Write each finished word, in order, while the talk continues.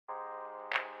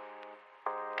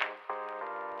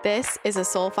This is a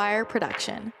Soulfire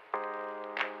production.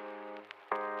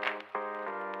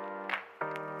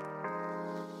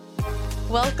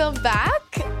 Welcome back,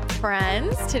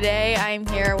 friends. Today I'm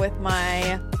here with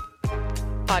my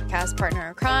podcast partner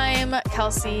in crime,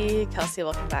 Kelsey. Kelsey,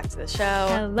 welcome back to the show.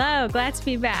 Hello, glad to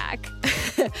be back.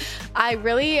 I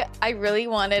really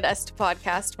wanted us to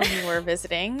podcast when we were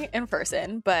visiting in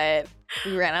person, but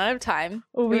we ran out of time.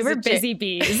 We were busy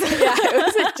bees. Yeah,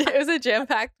 it was a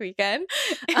jam-packed weekend.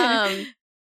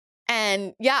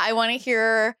 And yeah, I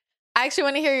actually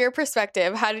want to hear your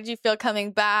perspective. How did you feel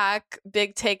coming back?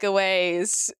 Big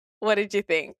takeaways. What did you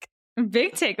think?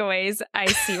 Big takeaways. I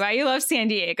see why you love San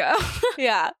Diego.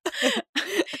 Yeah.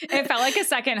 It felt like a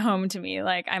second home to me.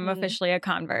 Like I'm officially a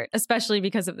convert, especially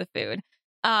because of the food.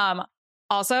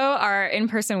 Also, our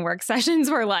in-person work sessions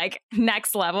were like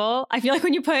next level. I feel like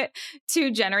when you put two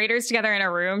generators together in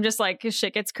a room, just like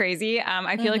shit gets crazy.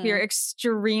 I feel like we were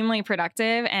extremely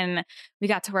productive and we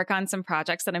got to work on some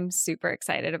projects that I'm super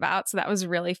excited about. So that was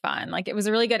really fun. Like it was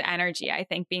a really good energy, I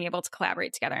think, being able to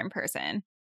collaborate together in person.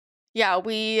 Yeah,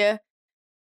 we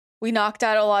knocked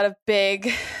out a lot of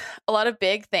big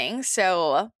things.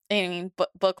 So I mean,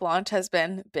 book launch has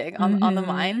been big on the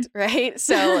mind, right?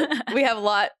 So we have a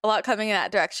lot coming in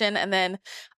that direction, and then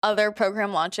other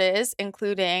program launches,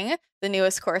 including the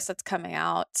newest course that's coming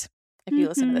out. If you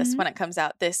listen to this when it comes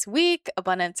out this week,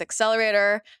 Abundance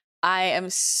Accelerator. I am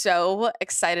so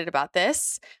excited about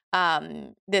this.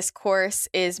 This course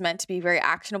is meant to be very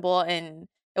actionable, and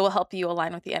it will help you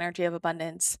align with the energy of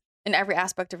abundance in every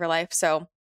aspect of your life. So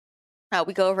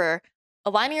we go over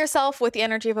aligning yourself with the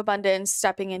energy of abundance,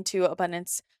 stepping into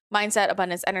abundance mindset,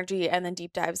 abundance energy, and then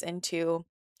deep dives into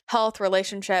health,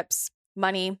 relationships,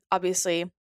 money,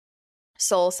 obviously,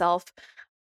 soul, self.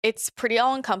 It's pretty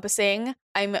all encompassing.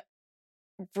 I'm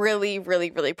really,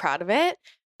 really, really proud of it.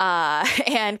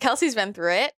 And Kelsey's been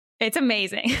through it. It's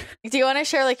amazing. Do you want to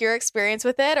share like your experience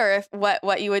with it, or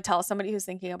what you would tell somebody who's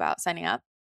thinking about signing up?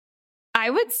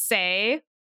 I would say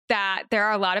that there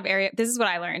are a lot of areas, this is what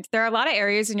I learned. There are a lot of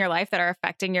areas in your life that are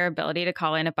affecting your ability to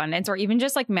call in abundance or even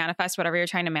just like manifest whatever you're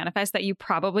trying to manifest that you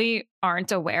probably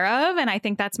aren't aware of. And I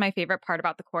think that's my favorite part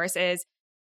about the course is,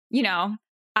 you know,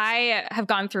 I have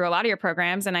gone through a lot of your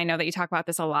programs and I know that you talk about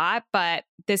this a lot, but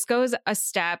this goes a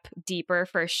step deeper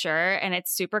for sure. And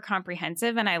it's super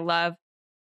comprehensive. And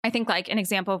I think like an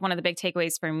example of one of the big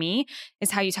takeaways for me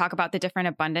is how you talk about the different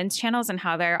abundance channels and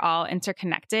how they're all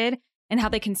interconnected and how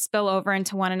they can spill over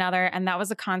into one another. And that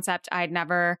was a concept I'd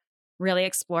never really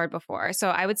explored before. So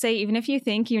I would say, even if you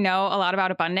think you know a lot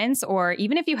about abundance, or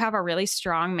even if you have a really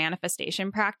strong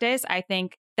manifestation practice, I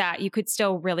think that you could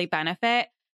still really benefit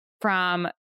from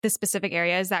the specific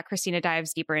areas that Christina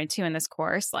dives deeper into in this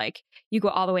course. Like you go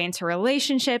all the way into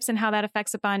relationships and how that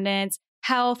affects abundance,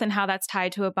 health and how that's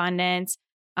tied to abundance,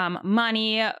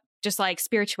 money, just like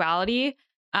spirituality.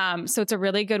 So it's a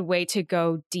really good way to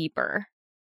go deeper.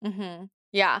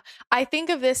 Yeah. I think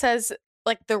of this as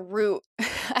like the root,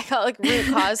 I call it like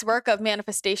root cause work of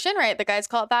manifestation, right? The guys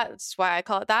call it that. That's why I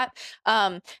call it that.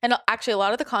 And actually a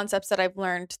lot of the concepts that I've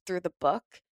learned through the book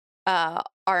are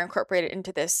incorporated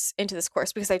into this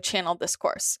course because I channeled this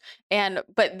course.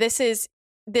 But this is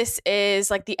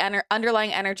like the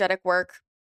underlying energetic work,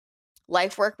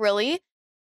 life work really,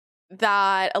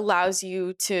 that allows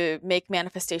you to make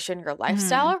manifestation your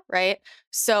lifestyle, right?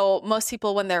 So most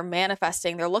people, when they're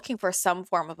manifesting, they're looking for some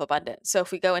form of abundance. So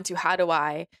if we go into how do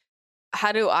I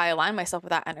align myself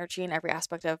with that energy in every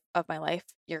aspect of my life,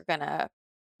 you're gonna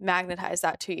magnetize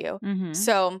that to you.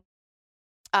 So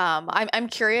I'm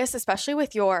curious, especially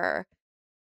with your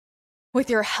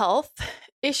health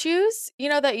issues, you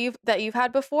know, that you've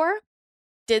had before.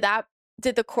 Did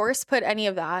the course put any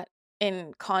of that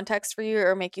in context for you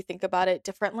or make you think about it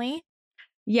differently?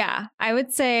 Yeah, I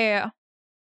would say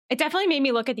it definitely made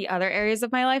me look at the other areas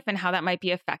of my life and how that might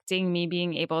be affecting me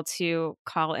being able to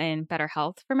call in better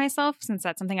health for myself, since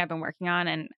that's something I've been working on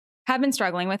and have been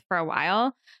struggling with for a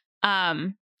while.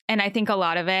 And I think a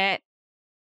lot of it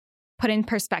put in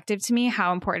perspective to me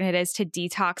how important it is to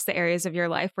detox the areas of your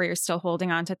life where you're still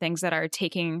holding on to things that are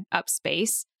taking up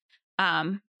space.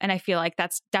 And I feel like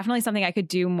that's definitely something I could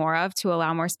do more of to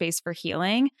allow more space for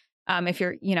healing. If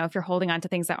you're holding on to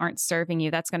things that aren't serving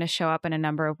you, that's going to show up in a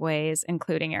number of ways,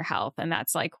 including your health. And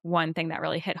that's like one thing that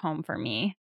really hit home for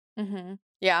me.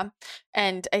 Yeah.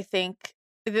 And I think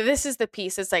this is the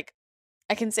piece. It's like,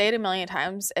 I can say it a million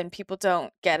times and people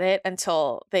don't get it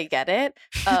until they get it.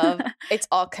 It's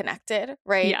all connected,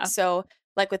 right? Yeah. So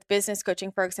like with business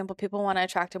coaching, for example, people want to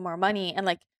attract more money, and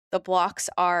like the blocks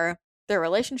are their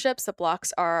relationships, the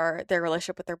blocks are their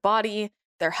relationship with their body,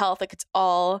 their health, like it's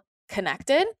all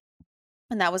connected.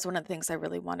 And that was one of the things I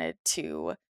really wanted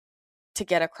to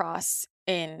get across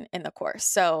in the course.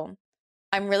 So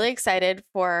I'm really excited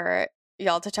for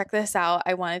y'all to check this out.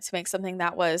 I wanted to make something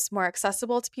that was more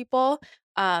accessible to people,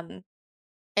 and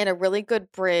a really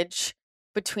good bridge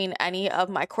between any of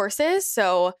my courses.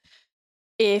 So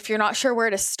if you're not sure where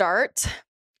to start,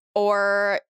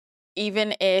 or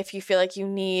even if you feel like you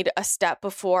need a step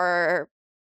before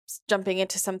jumping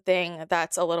into something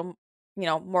that's a little,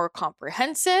 more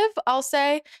comprehensive, I'll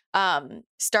say,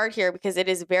 start here, because it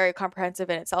is very comprehensive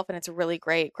in itself, and it's a really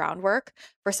great groundwork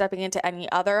for stepping into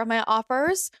any other of my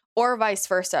offers, or vice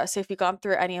versa. So if you've gone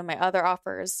through any of my other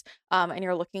offers, and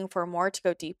you're looking for more to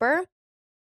go deeper,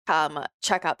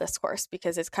 check out this course,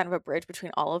 because it's kind of a bridge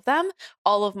between all of them.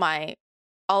 All of my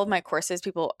courses,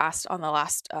 people asked on the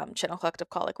last Channel Collective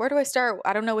call, like, where do I start?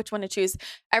 I don't know which one to choose.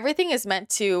 Everything is meant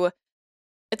to,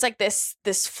 it's like this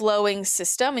flowing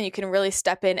system, and you can really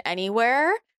step in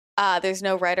anywhere. There's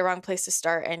no right or wrong place to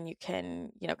start, and you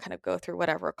can, kind of go through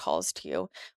whatever calls to you.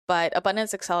 But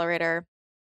Abundance Accelerator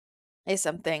is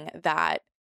something that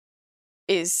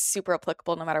is super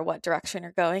applicable no matter what direction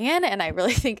you're going in. And I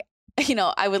really think,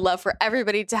 I would love for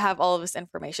everybody to have all of this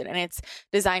information, and it's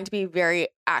designed to be very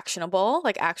actionable,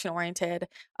 like action oriented.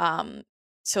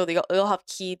 So you'll have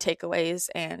key takeaways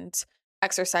and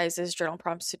exercises, journal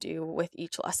prompts to do with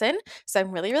each lesson. So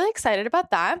I'm really, really excited about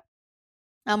that.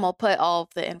 I'll put all of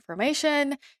the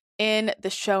information in the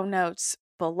show notes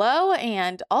below.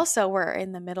 And also, we're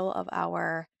in the middle of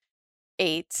our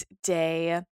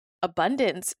 8-day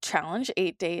abundance challenge,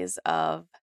 8 days of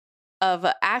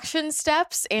action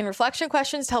steps and reflection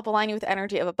questions to help align you with the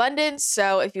energy of abundance.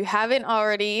 So if you haven't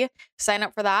already signed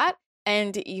up for that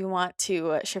and you want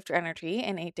to shift your energy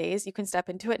in 8 days, you can step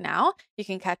into it now. You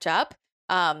can catch up.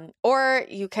 Or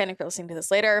you can, if you're listening to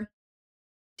this later,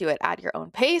 do it at your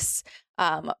own pace.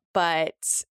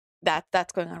 But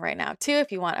that's going on right now too.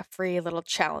 If you want a free little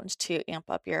challenge to amp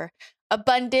up your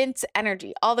abundance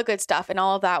energy, all the good stuff, and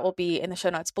all of that will be in the show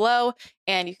notes below.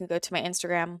 And you can go to my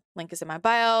Instagram, link is in my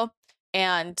bio,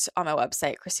 and on my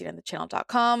website,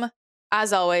 ChristinaandTheChannel.com,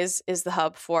 as always, is the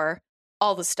hub for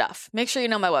all the stuff. Make sure you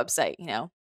know my website,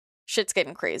 shit's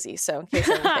getting crazy. So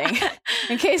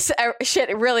in case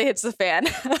shit really hits the fan,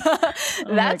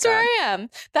 that's where I am.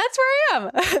 That's where I am.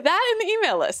 That and the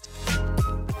email list.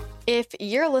 If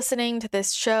you're listening to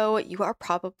this show, you are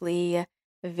probably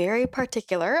very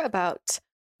particular about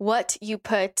what you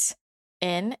put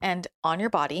in and on your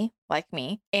body, like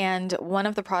me. And one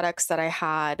of the products that I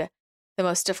had the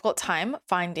most difficult time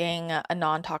finding a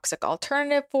non-toxic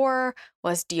alternative for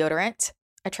was deodorant.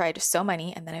 I tried so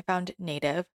many, and then I found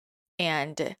Native,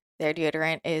 and their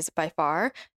deodorant is by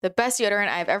far the best deodorant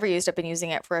I've ever used. I've been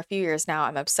using it for a few years now.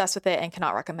 I'm obsessed with it and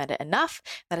cannot recommend it enough.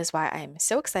 That is why I'm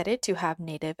so excited to have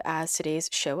Native as today's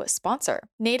show sponsor.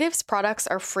 Native's products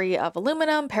are free of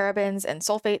aluminum, parabens, and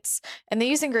sulfates, and they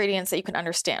use ingredients that you can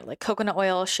understand, like coconut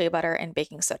oil, shea butter, and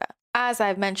baking soda. As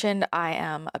I've mentioned, I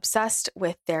am obsessed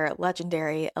with their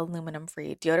legendary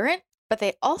aluminum-free deodorant, but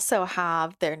they also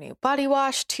have their new body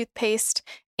wash, toothpaste,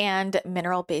 and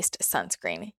mineral-based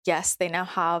sunscreen. Yes, they now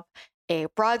have a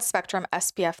broad spectrum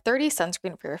SPF 30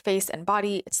 sunscreen for your face and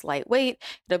body. It's lightweight,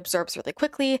 it absorbs really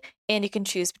quickly, and you can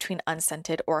choose between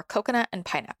unscented or coconut and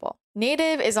pineapple.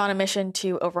 Native is on a mission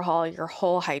to overhaul your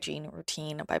whole hygiene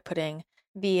routine by putting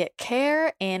the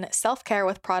care in self-care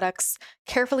with products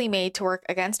carefully made to work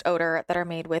against odor that are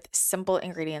made with simple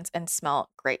ingredients and smell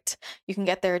great. You can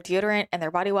get their deodorant and their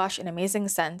body wash in amazing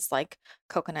scents like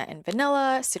coconut and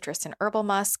vanilla, citrus and herbal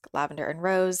musk, lavender and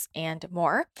rose, and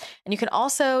more. And you can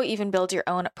also even build your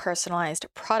own personalized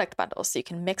product bundles, so you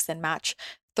can mix and match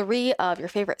 3 of your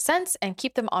favorite scents and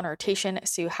keep them on rotation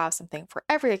so you have something for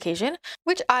every occasion,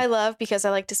 which I love because I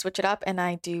like to switch it up, and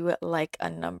I do like a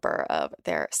number of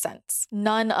their scents.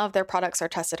 None of their products are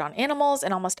tested on animals,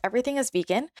 and almost everything is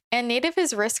vegan. And Native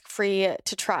is risk-free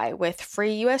to try with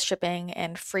free US shipping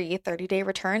and free 30-day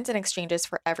returns and exchanges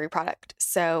for every product.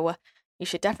 So you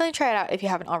should definitely try it out if you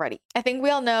haven't already. I think we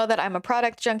all know that I'm a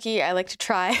product junkie. I like to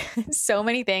try so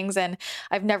many things, and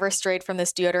I've never strayed from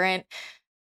this deodorant.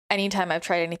 Anytime I've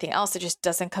tried anything else, it just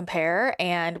doesn't compare.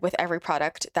 And with every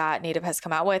product that Native has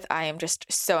come out with, I am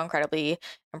just so incredibly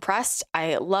impressed.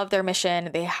 I love their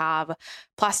mission. They have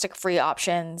plastic-free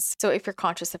options. So if you're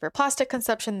conscious of your plastic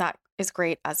consumption, that is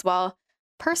great as well.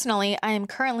 Personally, I am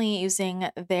currently using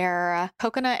their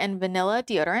coconut and vanilla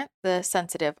deodorant, the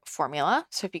sensitive formula.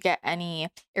 So if you get any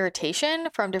irritation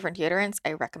from different deodorants,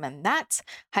 I recommend that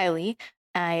highly.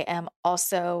 I am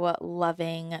also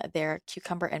loving their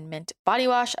cucumber and mint body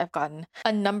wash. I've gotten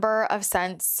a number of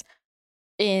scents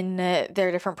in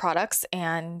their different products,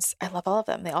 and I love all of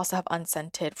them. They also have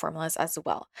unscented formulas as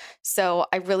well. So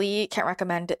I really can't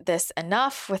recommend this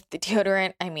enough with the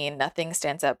deodorant. I mean, nothing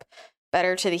stands up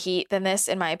better to the heat than this,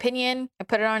 in my opinion. I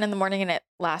put it on in the morning and it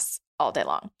lasts all day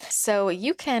long. So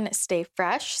you can stay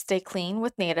fresh, stay clean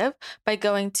with Native by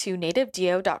going to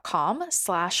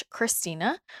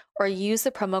nativedeo.com/Christina or use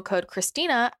the promo code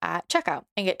Christina at checkout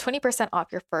and get 20%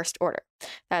 off your first order.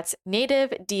 That's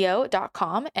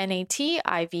nativedeo.com,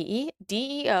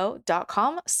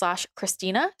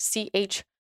 nativedeo.com/Christina,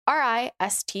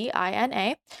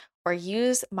 CHRISTINA, or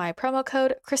use my promo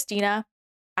code Christina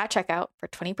at checkout for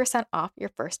 20% off your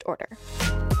first order.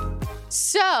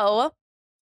 So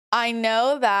I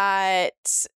know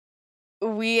that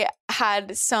we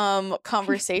had some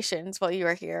conversations while you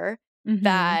were here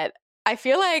that I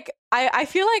feel like I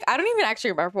don't even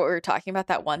actually remember what we were talking about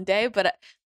that one day, but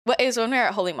it was when we were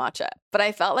at Holy Matcha. But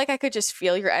I felt like I could just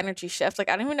feel your energy shift. Like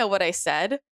I don't even know what I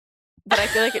said, but I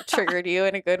feel like it triggered you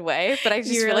in a good way. But I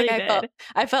just feel like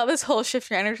I felt this whole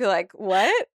shift in your energy. Like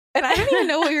what? And I don't even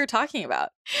know what you were talking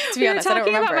about. To be honest, I don't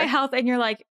remember. About my health, and you're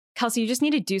like, Kelsey, you just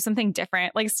need to do something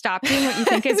different. Like stop doing what you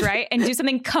think is right and do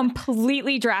something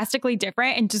completely drastically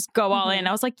different and just go all in.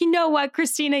 I was like, you know what,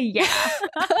 Christina? Yeah.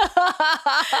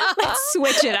 Let's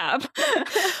switch it up.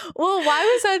 Well,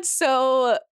 why was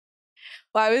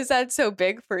that so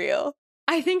big for you?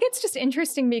 I think it's just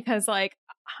interesting because like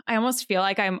I almost feel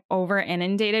like I'm over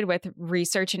inundated with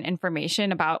research and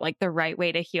information about like the right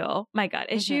way to heal my gut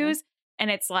issues.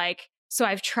 And it's like, so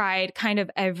I've tried kind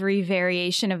of every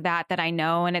variation of that I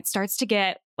know, and it starts to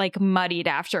get like muddied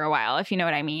after a while, if you know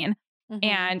what I mean.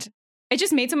 And it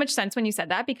just made so much sense when you said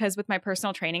that, because with my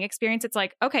personal training experience, it's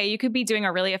like, okay, you could be doing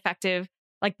a really effective,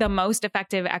 like the most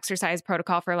effective exercise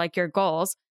protocol for like your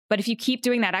goals. But if you keep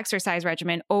doing that exercise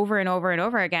regimen over and over and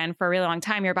over again for a really long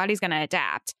time, your body's going to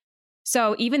adapt.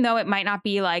 So even though it might not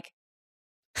be like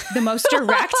the most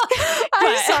direct.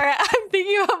 I'm sorry. I'm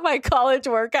thinking about my college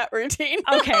workout routine.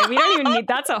 Okay. We don't even need,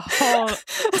 that's a whole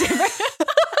different.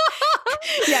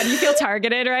 Yeah. Do you feel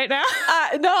targeted right now?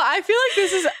 No, I feel like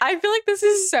this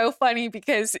is so funny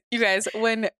because you guys, so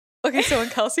when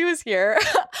Kelsey was here,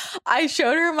 I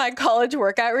showed her my college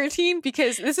workout routine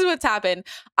because this is what's happened.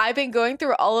 I've been going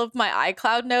through all of my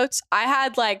iCloud notes. I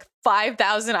had like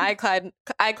 5,000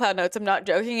 iCloud notes. I'm not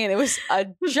joking. And it was a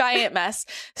giant mess.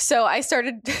 So I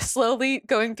started slowly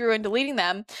going through and deleting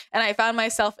them. And I found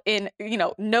myself in,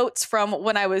 notes from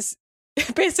when I was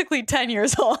basically 10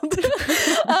 years old,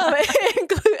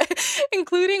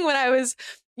 including when I was,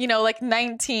 like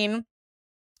 19.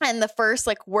 And the first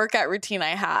like workout routine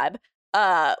I had,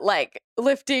 like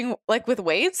lifting like with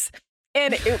weights,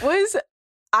 and it was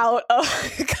out of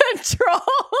control.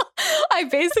 I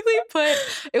basically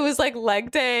it was like leg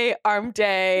day, arm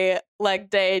day, leg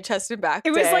day, chest and back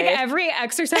day. It was like every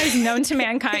exercise known to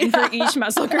mankind for each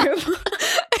muscle group. It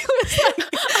was like,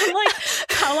 I'm like,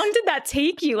 how long did that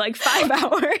take you? Like 5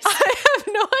 hours? I have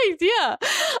no idea.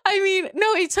 I mean,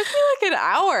 no, it took me like an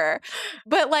hour.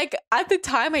 But like at the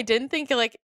time I didn't think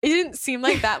it didn't seem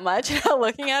like that much. Now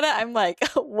looking at it, I'm like,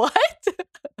 what?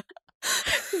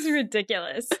 This is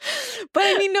ridiculous. But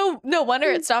I mean, no wonder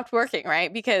it stopped working,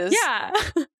 right? Because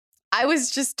I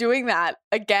was just doing that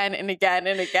again and again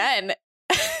and again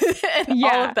in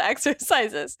all of the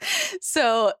exercises.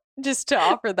 So just to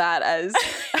offer that as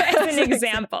an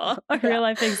example, a real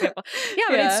life example. Yeah,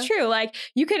 but it's true. Like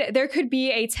there could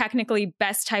be a technically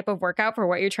best type of workout for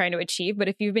what you're trying to achieve. But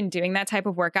if you've been doing that type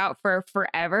of workout for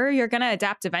forever, you're going to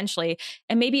adapt eventually.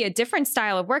 And maybe a different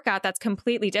style of workout that's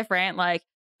completely different, like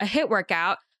a HIIT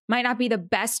workout, might not be the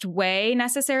best way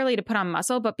necessarily to put on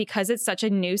muscle, but because it's such a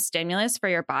new stimulus for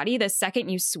your body, the second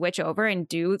you switch over and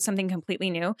do something completely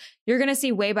new, you're going to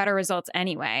see way better results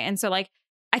anyway. And so like,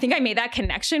 I think I made that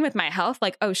connection with my health.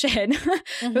 Like, oh shit,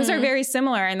 those are very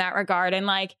similar in that regard. And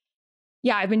like,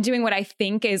 yeah, I've been doing what I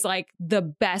think is like the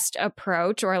best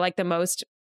approach or like the most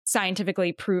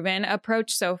scientifically proven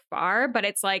approach so far. But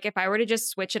it's like, if I were to just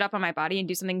switch it up on my body and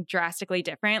do something drastically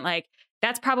different, like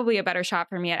that's probably a better shot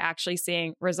for me at actually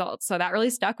seeing results. So that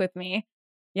really stuck with me.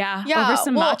 Yeah, over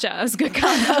some matcha. It was a good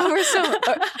combo.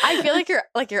 I feel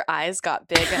like your eyes got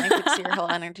big and I could see your whole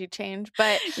energy change.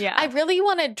 But yeah, I really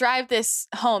want to drive this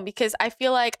home because I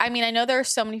feel like, I mean, I know there are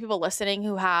so many people listening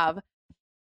who have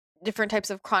different types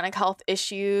of chronic health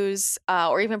issues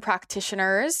or even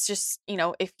practitioners, just,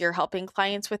 if you're helping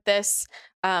clients with this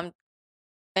and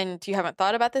you haven't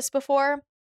thought about this before.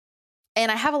 And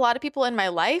I have a lot of people in my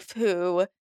life who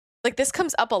like this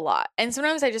comes up a lot. And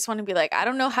sometimes I just want to be like, I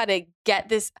don't know how to get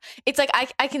this. It's like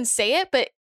I can say it,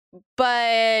 but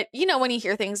But you know, when you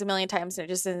hear things a million times and it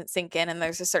just doesn't sink in, and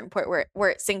there's a certain point where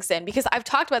it sinks in, because I've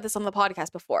talked about this on the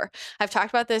podcast before. I've talked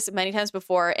about this many times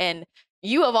before, and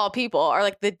you of all people are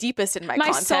like the deepest in my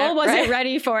content. Soul wasn't right?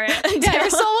 ready for it. Yeah, your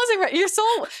soul wasn't ready. Your soul,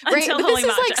 right? Until But this is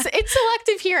Holy like, it's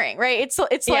selective hearing, right? It's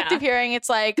selective hearing. It's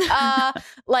like,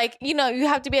 like, you know, you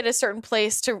have to be at a certain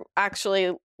place to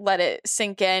actually let it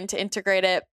sink in, to integrate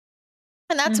it.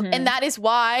 And and that is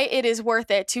why it is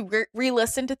worth it to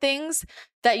re-listen to things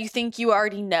that you think you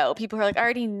already know. People are like, I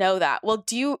already know that. Well,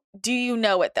 do you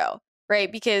know it though? Right?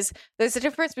 Because there's a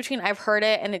difference between I've heard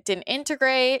it and it didn't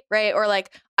integrate, right? Or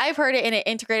like I've heard it and it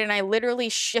integrated and I literally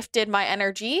shifted my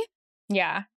energy.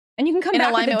 Yeah. And you can come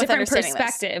back with a different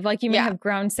perspective. Like you may have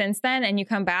grown since then, and you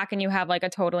come back and you have like a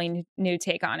totally new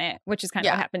take on it, which is kind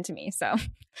of what happened to me. So,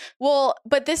 well,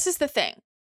 but this is the thing.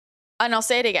 And I'll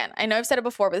say it again. I know I've said it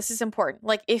before, but this is important.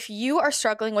 Like if you are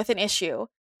struggling with an issue,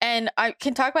 and I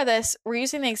can talk about this, we're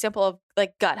using the example of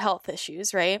like gut health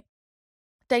issues, right?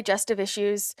 Digestive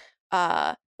issues,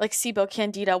 like SIBO,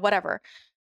 Candida, whatever.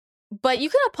 But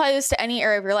you can apply this to any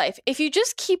area of your life. If you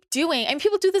just keep doing, and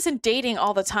people do this in dating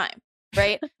all the time,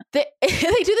 right? they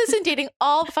do this in dating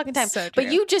all the fucking time. So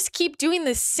but you just keep doing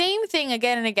the same thing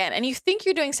again and again, and you think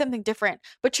you're doing something different,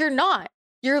 but you're not.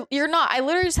 You're not. I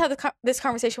literally just had this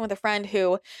conversation with a friend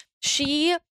who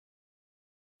she,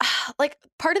 like,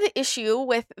 part of the issue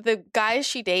with the guys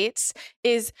she dates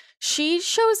is she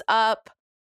shows up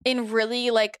in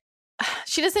really like,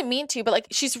 she doesn't mean to, but like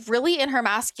she's really in her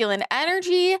masculine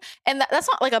energy, and that's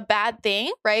not like a bad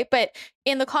thing, right? But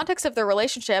in the context of the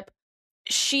relationship,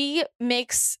 I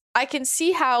can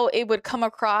see how it would come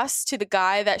across to the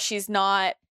guy that she's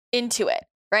not into it.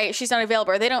 Right? She's not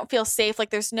available. Or they don't feel safe. Like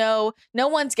there's no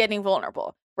one's getting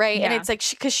vulnerable. Right? Yeah. And it's like,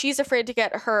 because she's afraid to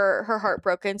get her heart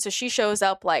broken. So she shows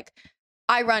up like,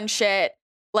 I run shit,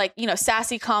 like, you know,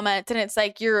 sassy comments. And it's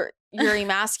like, you're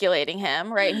emasculating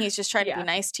him. Right? And he's just trying to be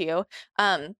nice to you.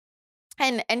 And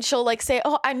she'll like say,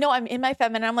 oh, I know I'm in my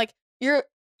feminine. I'm like, you're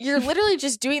literally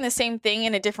just doing the same thing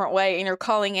in a different way, and you're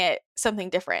calling it something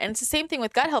different. And it's the same thing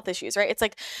with gut health issues, right? It's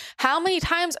like, how many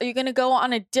times are you going to go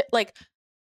on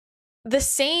the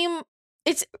same,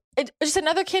 it's just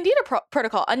another Candida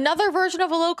protocol, another version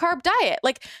of a low carb diet.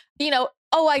 Like, you know,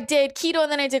 oh, I did keto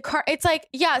and then I did carb. It's like,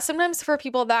 yeah, sometimes for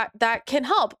people that can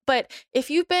help. But if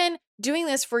you've been doing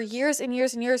this for years and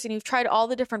years and years and you've tried all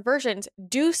the different versions,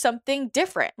 do something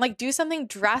different. Like do something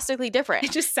drastically different.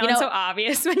 It just sounds so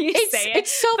obvious when you say it.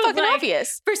 It's so fucking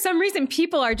obvious. For some reason,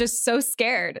 people are just so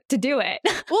scared to do it.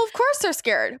 Well, of course they're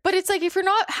scared. But it's like, if you're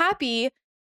not happy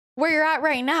where you're at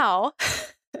right now,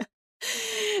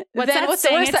 what's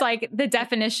saying? It's like the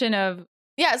definition of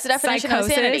it's the definition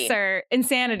psychosis of insanity. Or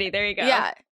insanity. There you go.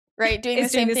 Yeah, right. Doing the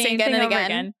same thing again and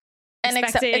again, and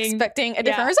expecting a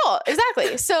different result.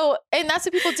 Exactly. So, and that's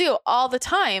what people do all the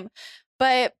time.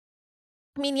 But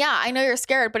I mean, yeah, I know you're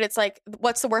scared, but it's like,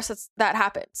 what's the worst that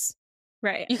happens?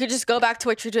 Right. You could just go back to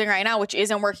what you're doing right now, which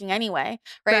isn't working anyway.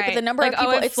 Right. But the number like, of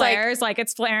people, it flares, like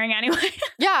it's flaring anyway.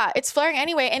 Yeah, it's flaring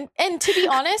anyway. And to be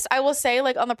honest, I will say,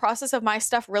 like, on the process of my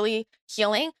stuff really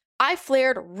healing, I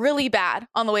flared really bad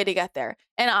on the way to get there.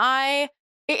 And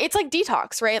it's like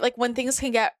detox, right? Like when things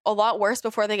can get a lot worse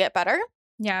before they get better.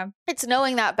 Yeah. It's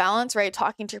knowing that balance, right?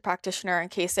 Talking to your practitioner in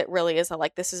case it really is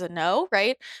this is a no,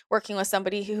 right? Working with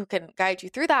somebody who can guide you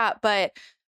through that. But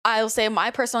I'll say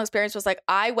my personal experience was like,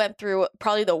 I went through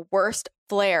probably the worst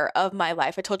flare of my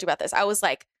life. I told you about this. I was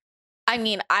like, I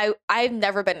mean, I've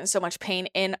never been in so much pain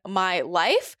in my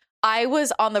life. I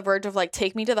was on the verge of like,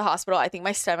 take me to the hospital. I think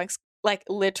my stomach's like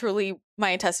literally my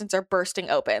intestines are bursting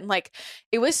open. Like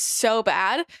it was so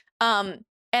bad. And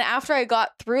after I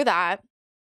got through that,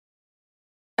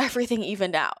 everything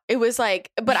evened out. It was like,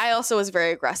 but I also was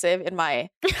very aggressive in my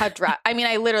I mean,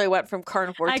 I literally went from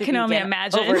carnivore to can only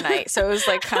imagine overnight. So it was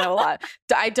like kind of a lot.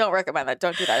 I don't recommend that.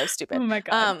 Don't do that. It was stupid. Oh my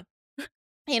God.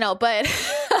 You know, but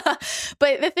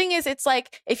but the thing is, it's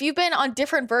like, if you've been on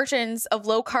different versions of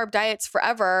low carb diets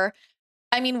forever,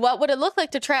 I mean, what would it look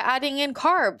like to try adding in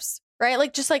carbs? Right?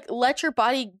 Like, just like let your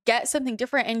body get something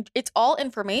different, and it's all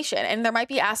information. And there might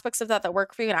be aspects of that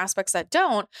work for you and aspects that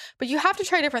don't, but you have to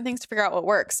try different things to figure out what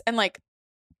works. And like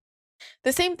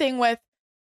the same thing with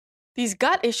these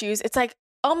gut issues. It's like,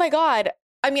 oh my God.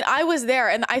 I mean, I was there,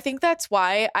 and I think that's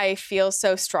why I feel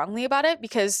so strongly about it,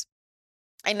 because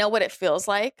I know what it feels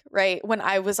like, right? When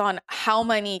I was on how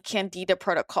many Candida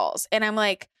protocols, and I'm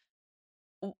like,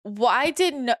 why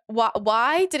did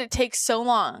it take so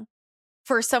long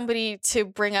for somebody to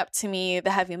bring up to me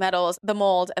the heavy metals, the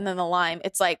mold, and then the Lyme?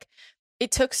 It's like,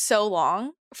 it took so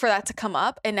long for that to come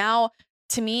up. And now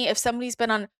to me, if somebody's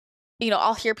been on, you know,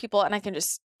 I'll hear people and I can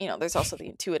just, there's also the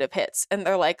intuitive hits, and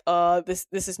they're like, this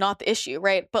is not the issue,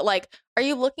 right? But like, are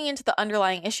you looking into the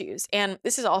underlying issues? And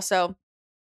this is also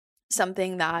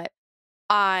something that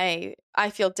I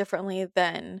feel differently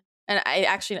than, and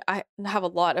I have a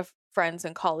lot of friends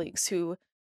and colleagues who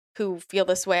feel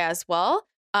this way as well.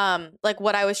 Like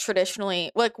what I was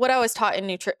traditionally, like what I was taught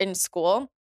in school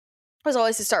was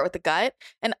always to start with the gut,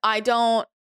 and I don't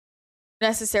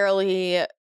necessarily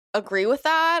agree with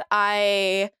that.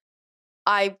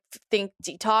 I think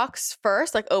detox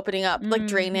first, like opening up, like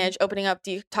drainage, opening up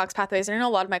detox pathways. And I know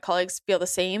a lot of my colleagues feel the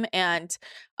same. And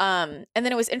then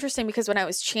it was interesting because when I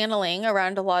was channeling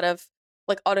around a lot of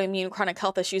like autoimmune chronic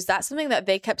health issues, that's something that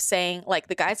they kept saying, like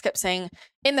the guides kept saying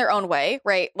in their own way,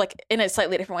 right? Like in a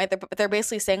slightly different way. They're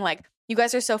basically saying like, you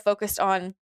guys are so focused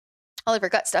on all of your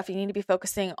gut stuff. You need to be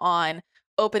focusing on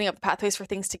opening up the pathways for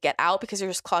things to get out because you're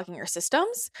just clogging your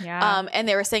systems. Yeah. And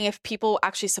they were saying if people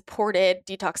actually supported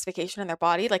detoxification in their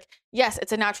body, like, yes,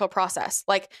 it's a natural process.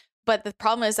 Like, but the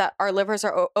problem is that our livers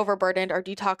are overburdened, our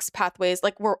detox pathways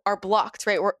like are blocked,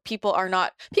 right? Where people are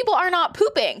not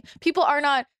pooping, people are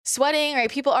not sweating, right?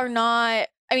 People are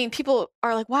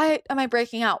like, why am I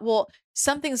breaking out? Well,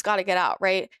 something's got to get out,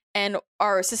 right? And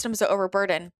our systems are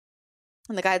overburdened.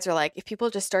 And the guides are like, if people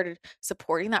just started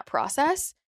supporting that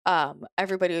process,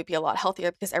 everybody would be a lot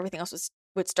healthier because everything else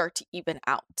would start to even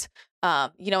out.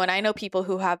 And I know people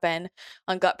who have been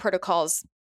on gut protocols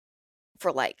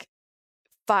for like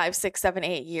 5, 6, 7,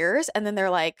 8 years. And then they're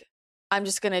like, I'm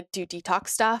just going to do detox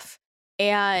stuff.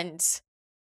 And,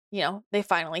 they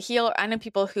finally heal. I know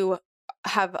people who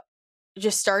have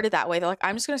just started that way. They're like,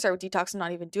 I'm just going to start with detox and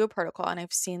not even do a protocol. And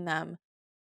I've seen them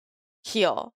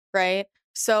heal. Right.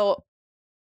 So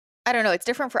I don't know. It's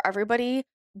different for everybody.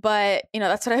 But,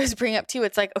 that's what I was bringing up too.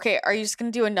 It's like, okay, are you just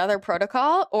going to do another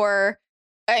protocol? Or,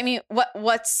 I mean,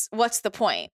 what's the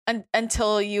point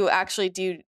until you actually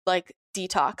do like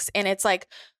detox? And it's like,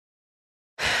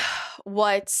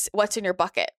 what's in your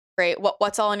bucket, right?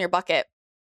 What's all in your bucket?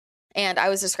 And I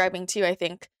was describing too, I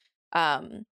think,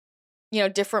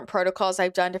 different protocols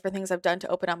I've done, different things I've done to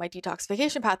open up my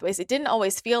detoxification pathways. It didn't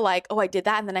always feel like, oh, I did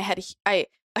that. And then I had a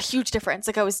huge difference.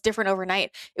 Like I was different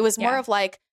overnight. It was more of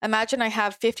like, imagine I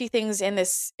have 50 things in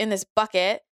this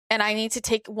bucket and I need to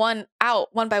take one out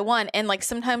one by one. And like,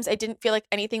 sometimes I didn't feel like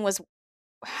anything was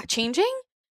changing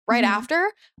right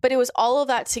after, but it was all of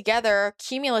that together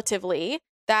cumulatively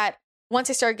that once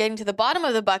I started getting to the bottom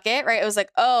of the bucket, right, it was like,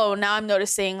 oh, now I'm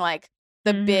noticing like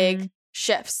the big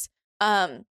shifts.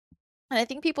 And I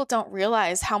think people don't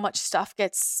realize how much stuff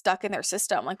gets stuck in their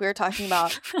system. Like we were talking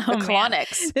about the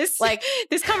colonics.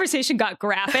 This conversation got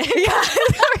graphic. Yeah,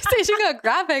 this conversation got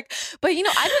graphic. But I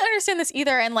didn't understand this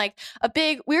either. And like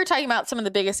we were talking about some of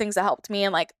the biggest things that helped me.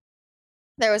 And like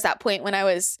there was that point when I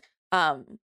was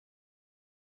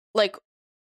like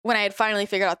when I had finally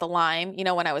figured out the Lyme,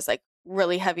 when I was like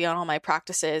really heavy on all my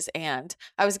practices and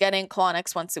I was getting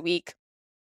colonics once a week.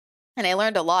 And I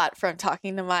learned a lot from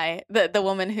talking to the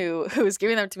woman who was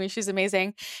giving them to me. She's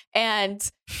amazing. And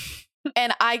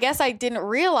I guess I didn't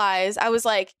realize, I was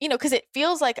like, because it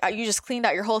feels like you just cleaned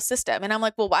out your whole system. And I'm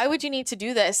like, well, why would you need to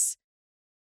do this,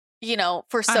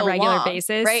 for so long? On a regular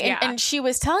basis. Right. Yeah. And she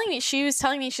was telling me,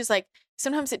 she's like,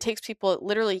 sometimes it takes people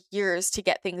literally years to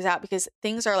get things out because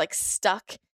things are like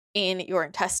stuck in your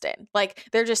intestine. Like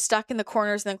they're just stuck in the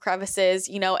corners and the crevices,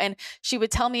 and she would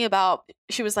tell me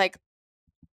she was like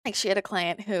she had a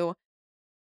client who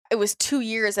it was 2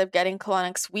 years of getting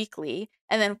colonics weekly.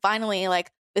 And then finally, like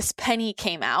this penny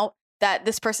came out that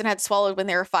this person had swallowed when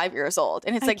they were 5 years old.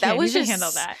 And it's like, that was just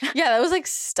handle that. Yeah, that was like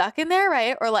stuck in there.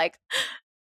 Right. Or like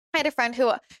I had a friend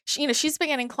who, she's been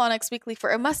getting colonics weekly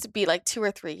for, it must be like 2 or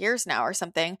 3 years now or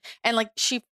something. And like,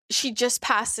 she just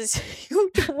passed this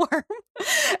huge worm.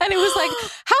 And it was like,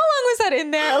 how long was that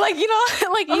in there? Like,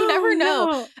 like you never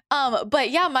know. No. But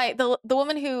yeah, the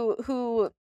woman who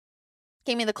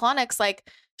gave me the colonics, like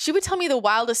she would tell me the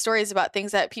wildest stories about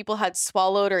things that people had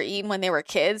swallowed or eaten when they were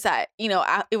kids that,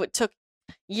 it took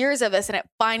years of this and it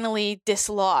finally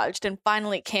dislodged and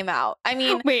finally came out. I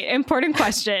mean, wait, important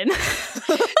question.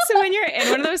 So when you're in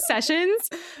one of those sessions,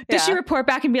 does she report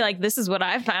back and be like, this is what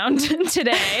I found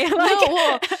today? Like,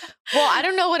 no, well, I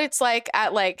don't know what it's like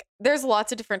at like, there's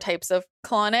lots of different types of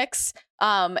colonics.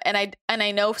 And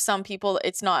I know some people,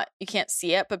 it's not, you can't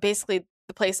see it, but basically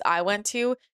the place I went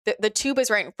to, the tube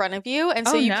is right in front of you. And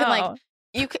so can like,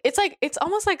 it's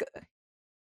almost like,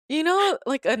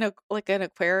 like an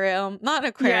aquarium, not an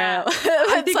aquarium. Yeah.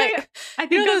 I think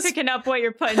I'm picking up what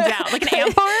you're putting down, like an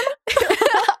ant farm.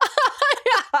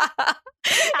 Yeah.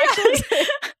 Actually,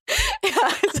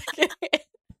 yeah,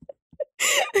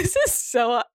 This is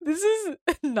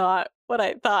not what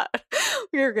I thought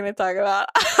we were going to talk about.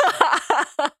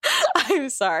 I'm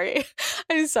sorry.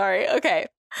 Okay.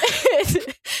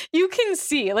 You can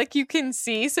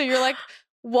see. So you're like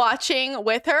watching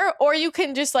with her, or you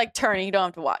can just like turn and you don't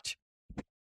have to watch.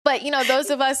 But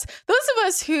those of us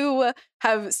who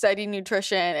have studied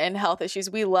nutrition and health issues,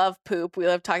 we love poop. We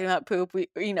love talking about poop.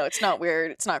 It's not weird.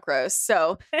 It's not gross.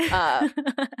 So, I'm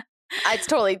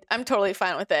totally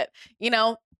fine with it,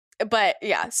 but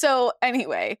yeah. So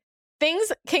anyway,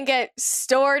 things can get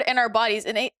stored in our bodies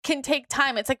and it can take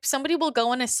time. It's like somebody will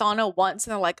go in a sauna once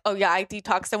and they're like, oh yeah, I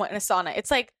detoxed. I went in a sauna.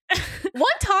 It's like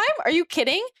one time. Are you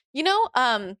kidding?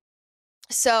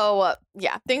 So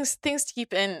yeah, things to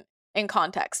keep in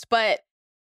context, but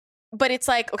it's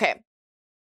like, okay,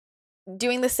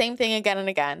 doing the same thing again and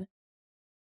again,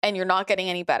 and you're not getting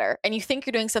any better, and you think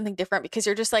you're doing something different because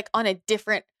you're just like on a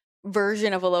different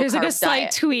version of a low carb diet. There's like a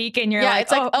slight tweak, and you're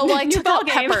it's like, oh well, I took out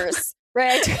peppers,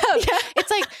 right?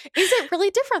 It's like, is it really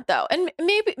different though? And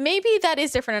maybe that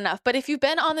is different enough. But if you've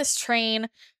been on this train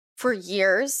for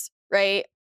years, right,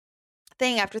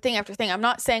 thing after thing after thing, I'm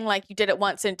not saying like you did it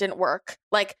once and it didn't work,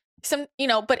 like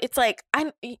but it's like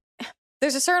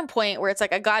there's a certain point where it's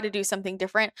like, I got to do something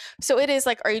different. So it is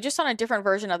like, are you just on a different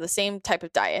version of the same type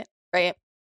of diet, right?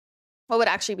 What would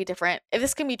actually be different? If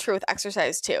this can be true with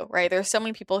exercise too, right? There's so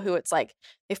many people who it's like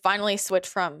they finally switch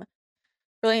from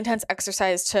really intense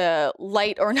exercise to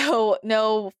light or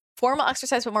no formal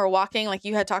exercise, but more walking, like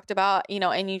you had talked about,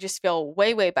 and you just feel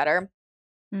way, way better.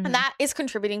 Mm-hmm. And that is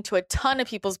contributing to a ton of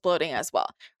people's bloating as well,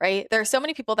 right? There are so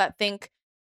many people that think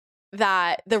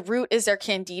that the root is their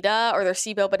candida or their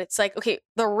SIBO, but it's like, okay,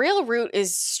 the real root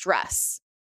is stress.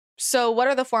 So what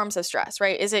are the forms of stress,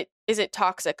 right? Is it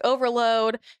toxic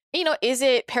overload? Is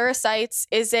it parasites?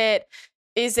 Is it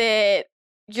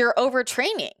your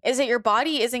overtraining? Is it your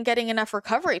body isn't getting enough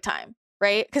recovery time,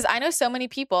 right? Because I know so many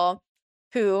people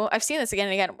who, I've seen this again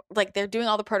and again, like they're doing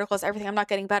all the protocols, everything, I'm not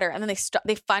getting better. And then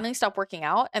they finally stop working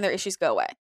out and their issues go away.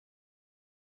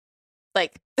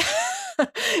 Like,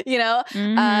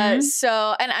 Mm-hmm.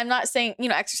 So, and I'm not saying,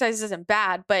 exercise isn't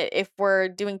bad, but if we're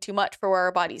doing too much for what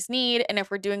our bodies need, and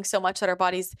if we're doing so much that our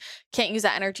bodies can't use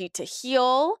that energy to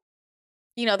heal,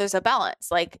 there's a balance.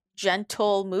 Like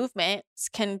gentle movements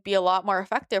can be a lot more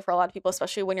effective for a lot of people,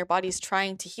 especially when your body's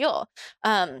trying to heal.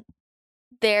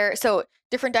 So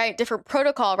different diet, different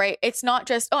protocol, right? It's not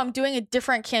just, oh, I'm doing a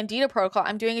different candida protocol,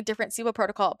 I'm doing a different SIBO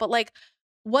protocol, but like,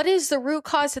 what is the root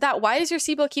cause to that? Why does your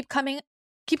SIBO keep coming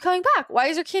back? Why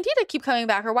is your candida keep coming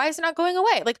back? Or why is it not going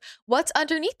away? Like, what's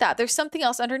underneath that? There's something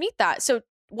else underneath that. So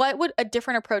what would a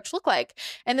different approach look like?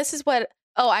 And this is what,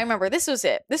 I remember, this was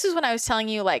it. This is when I was telling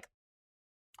you, like,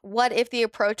 what if the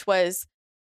approach was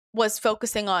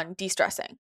focusing on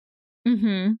de-stressing?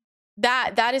 Mm-hmm.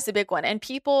 That is the big one. And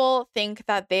people think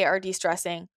that they are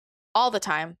de-stressing all the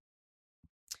time,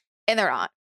 and they're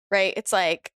not, right? It's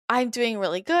like, I'm doing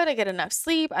really good. I get enough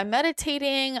sleep. I'm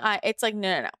meditating. It's like,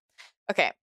 no.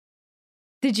 Okay.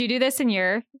 Did you do this in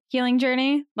your healing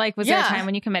journey? Like, was there a time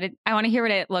when you committed? I want to hear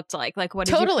what it looked like. Like, what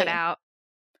did you put out?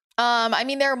 I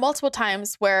mean, there are multiple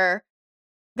times where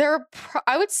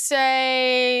I would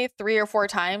say 3 or 4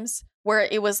 times where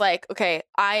it was like, okay,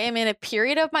 I am in a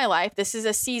period of my life. This is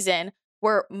a season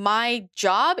where my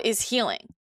job is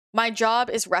healing. My job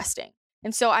is resting.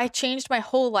 And so I changed my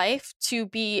whole life to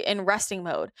be in resting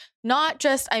mode. Not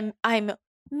just I'm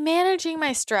managing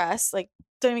my stress. Like,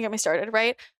 don't even get me started,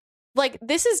 right? Like,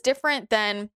 this is different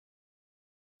than,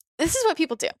 this is what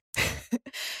people do.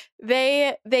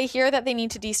 They hear that they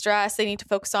need to de-stress. They need to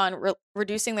focus on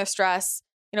reducing their stress,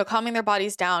 calming their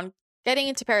bodies down, getting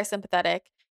into parasympathetic.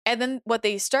 And then what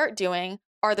they start doing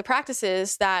are the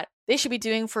practices that they should be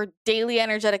doing for daily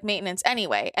energetic maintenance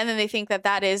anyway. And then they think that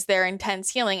that is their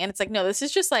intense healing. And it's like, no, this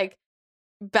is just like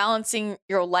balancing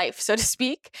your life, so to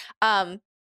speak.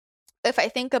 If I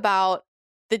think about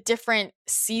the different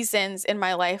seasons in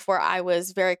my life where I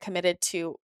was very committed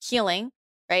to healing,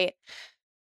 right?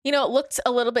 It looked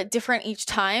a little bit different each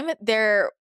time.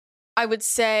 I would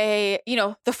say,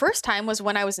 the first time was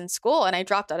when I was in school and I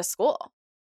dropped out of school,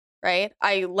 right?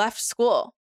 I left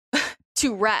school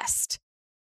to rest.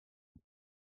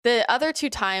 The other 2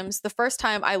 times, the first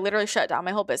time I literally shut down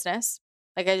my whole business.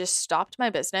 Like, I just stopped my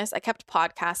business. I kept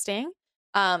podcasting.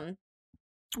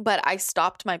 But I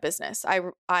stopped my business. I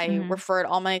referred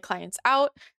all my clients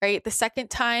out, right? The second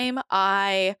time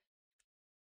I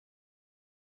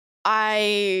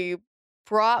didn't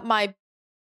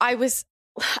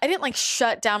like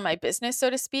shut down my business, so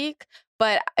to speak,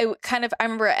 but I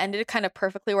remember it ended kind of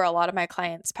perfectly where a lot of my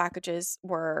clients' packages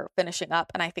were finishing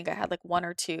up. And I think I had like 1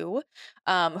 or 2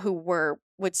 who were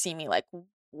would see me like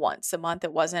once a month.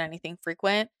 It wasn't anything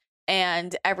frequent.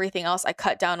 And everything else, I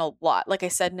cut down a lot. Like I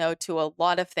said no to a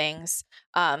lot of things.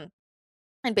 And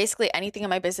basically anything in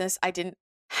my business I didn't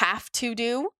have to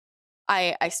do,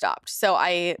 I stopped. So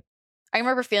I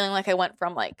remember feeling like I went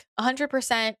from like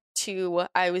 100% to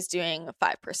I was doing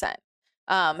 5%.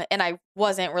 And I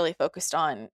wasn't really focused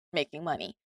on making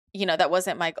money. That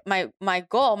wasn't my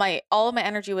goal. All of my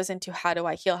energy was into how do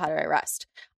I heal? How do I rest?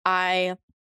 I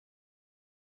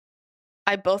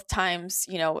both times,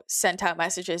 sent out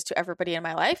messages to everybody in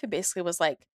my life and basically was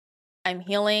like, I'm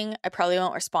healing. I probably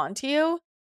won't respond to you.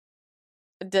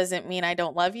 It doesn't mean I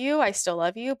don't love you. I still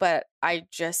love you, but I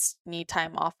just need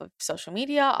time off of social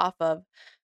media, off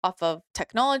of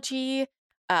technology.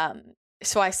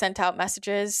 So I sent out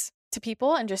messages to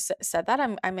people and just said that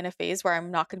I'm in a phase where I'm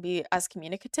not going to be as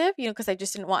communicative, because I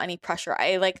just didn't want any pressure.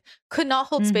 I like could not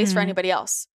hold space for anybody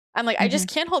else. I'm like, I just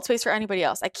can't hold space for anybody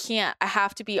else. I can't. I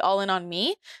have to be all in on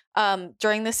me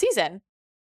during this season,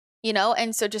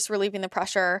 and so just relieving the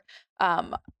pressure.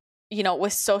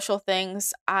 With social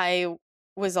things, I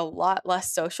was a lot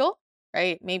less social,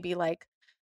 right? Maybe like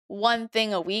one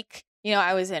thing a week.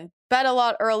 I was in bed a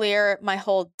lot earlier. My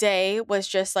whole day was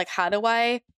just like, how do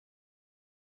I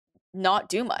not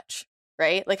do much,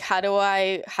 right? Like, how do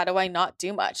I not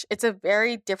do much? It's a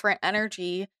very different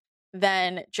energy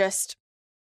than just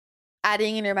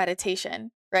adding in your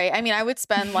meditation, right? I mean, I would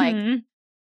spend like,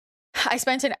 I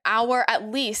spent at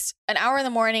least an hour in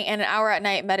the morning and an hour at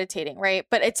night meditating, right?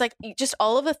 But it's like just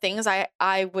all of the things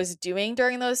I was doing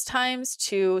during those times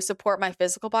to support my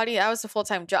physical body, that was a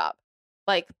full-time job.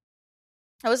 Like,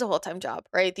 that was a full-time job,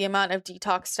 right? The amount of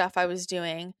detox stuff I was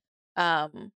doing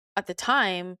at the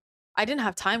time, I didn't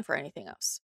have time for anything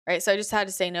else, right? So I just had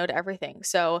to say no to everything.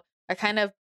 So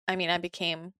I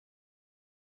became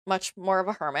much more of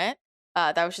a hermit.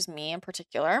 That was just me in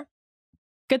particular.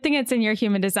 Good thing it's in your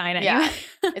human design anyway. Yeah,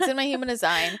 it's in my human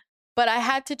design. But I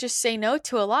had to just say no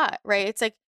to a lot, right? It's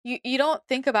like you don't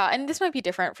think about, and this might be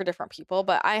different for different people,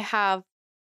 but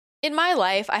in my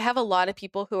life, I have a lot of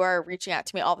people who are reaching out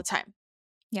to me all the time.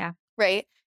 Yeah. Right.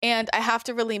 And I have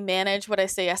to really manage what I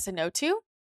say yes and no to.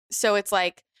 So it's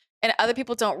like, and other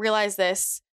people don't realize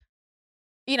this,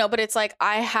 but it's like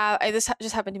this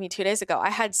just happened to me 2 days ago. I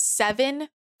had 7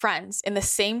 friends in the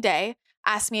same day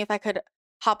ask me if I could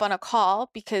hop on a call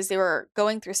because they were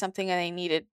going through something and they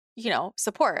needed,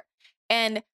 support.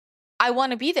 And I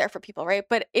want to be there for people, right?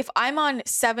 But if I'm on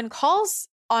 7 calls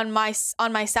on my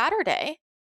Saturday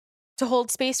to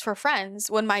hold space for friends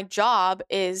when my job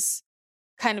is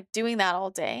kind of doing that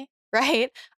all day, right?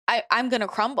 I'm going to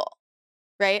crumble,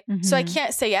 right? So I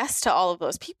can't say yes to all of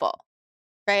those people,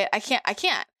 right? I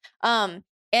can't. And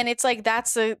it's like,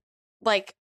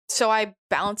 so I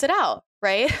balance it out,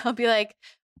 right? I'll be like,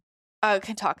 I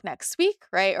can talk next week,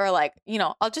 right? Or like,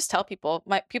 I'll just tell people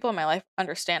in my life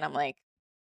understand. I'm like,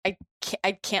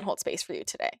 I can't hold space for you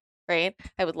today, right?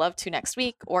 I would love to next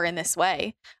week or in this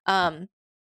way.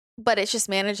 But it's just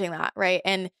managing that, right?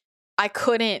 And I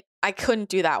couldn't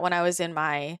do that when I was in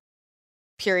my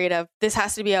period of this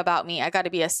has to be about me. I got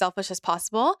to be as selfish as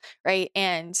possible, right?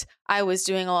 And I was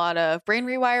doing a lot of brain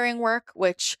rewiring work,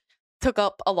 which took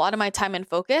up a lot of my time and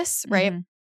focus, right?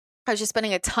 I was just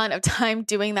spending a ton of time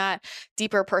doing that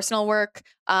deeper personal work,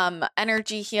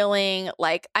 energy healing.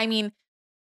 Like, I mean,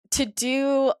 to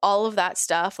do all of that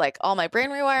stuff, like all my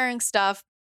brain rewiring stuff,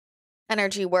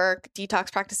 energy work,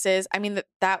 detox practices. I mean,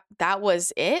 that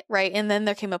was it, right? And then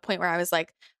there came a point where I was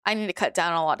like, I need to cut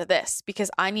down on a lot of this because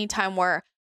I need time where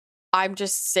I'm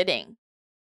just sitting.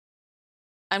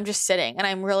 And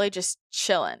I'm really just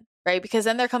chilling, right? Because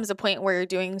then there comes a point where you're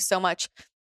doing so much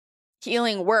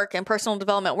healing work and personal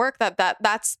development work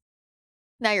that's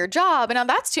now your job, and now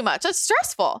that's too much. That's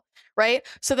stressful, right?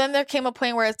 So then there came a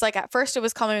point where it's like at first it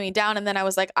was calming me down, and then I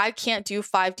was like, I can't do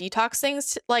 5 detox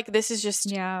things. Like, this is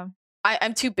just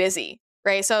I'm too busy,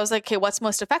 right? So I was like, okay, what's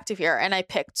most effective here? And I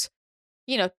picked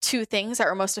 2 things that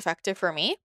were most effective for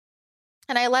me,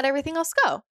 and I let everything else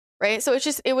go, right? So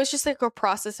it was just like a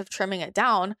process of trimming it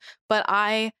down, but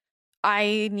I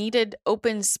needed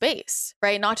open space,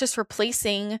 right? Not just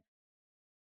replacing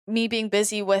me being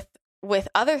busy with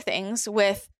other things,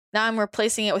 now I'm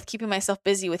replacing it with keeping myself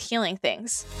busy with healing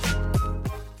things.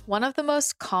 One of the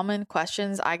most common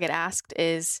questions I get asked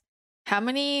is, how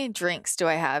many drinks do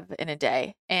I have in a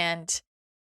day? And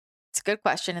it's a good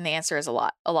question. And the answer is a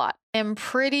lot. I'm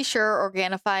pretty sure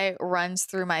Organifi runs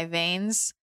through my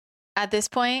veins at this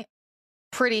point.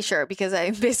 Pretty sure, because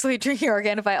I'm basically drinking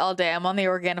Organifi all day. I'm on the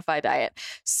Organifi diet.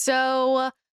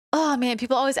 So Oh man,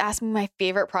 people always ask me my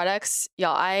favorite products.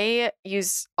 Y'all, I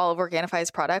use all of Organifi's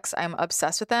products. I'm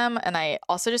obsessed with them. And I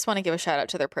also just want to give a shout out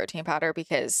to their protein powder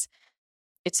because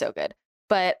it's so good.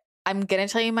 But I'm gonna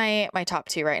tell you my top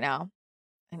two right now.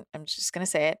 I'm just gonna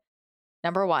say it.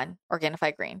 Number one,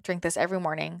 Organifi Green. Drink this every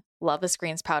morning. Love this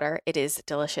greens powder. It is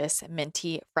delicious,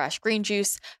 minty, fresh green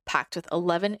juice packed with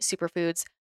 11 superfoods.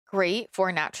 Great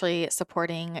for naturally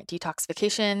supporting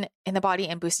detoxification in the body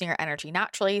and boosting your energy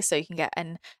naturally. So you can get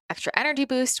an extra energy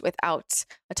boost without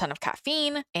a ton of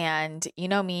caffeine. And you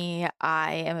know me,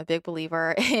 I am a big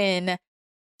believer in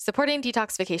supporting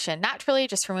detoxification naturally,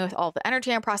 just for me with all the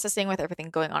energy I'm processing with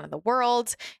everything going on in the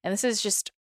world. And this is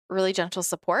just really gentle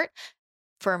support.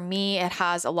 For me, it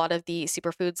has a lot of the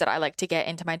superfoods that I like to get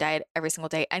into my diet every single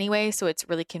day anyway. So it's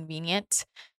really convenient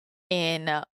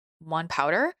in one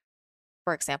powder.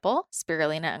 For example,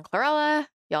 spirulina and chlorella.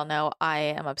 Y'all know I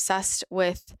am obsessed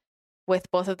with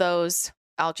both of those.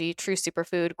 Algae, true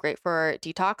superfood, great for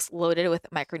detox, loaded with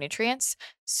micronutrients.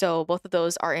 So both of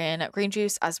those are in green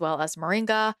juice as well as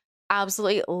moringa.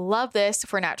 Absolutely love this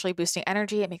for naturally boosting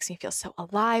energy. It makes me feel so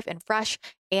alive and fresh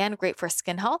and great for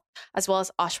skin health, as well as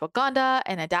ashwagandha,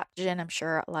 an adaptogen I'm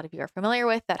sure a lot of you are familiar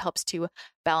with that helps to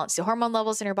balance the hormone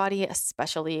levels in your body,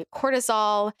 especially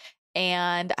cortisol.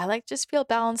 And I like to just feel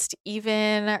balanced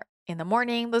even in the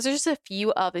morning. Those are just a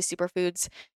few of the superfoods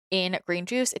in green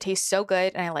juice. It tastes so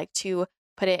good. And I like to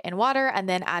put it in water and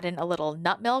then add in a little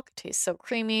nut milk. It tastes so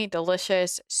creamy,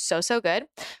 delicious, so good.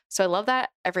 So I love that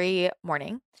every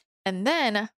morning. And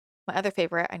then my other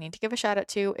favorite I need to give a shout out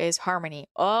to is Harmony.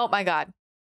 Oh my God.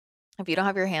 If you don't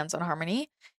have your hands on Harmony,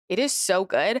 it is so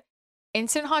good.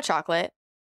 Instant hot chocolate,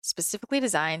 specifically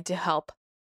designed to help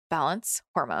balance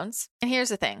hormones. And here's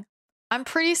the thing. I'm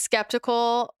pretty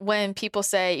skeptical when people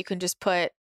say you can just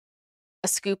put a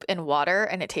scoop in water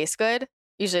and it tastes good.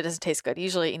 Usually it doesn't taste good.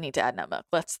 Usually you need to add nut milk.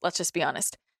 Let's just be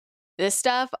honest. This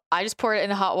stuff, I just pour it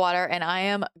into hot water and I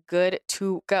am good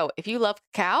to go. If you love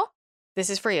cacao, this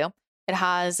is for you. It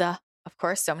has, of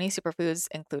course, so many superfoods,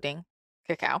 including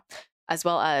cacao, as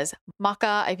well as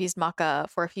maca. I've used maca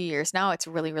for a few years now. It's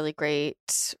really, really great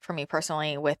for me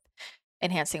personally with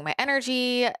enhancing my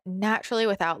energy naturally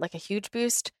without like a huge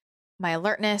boost, my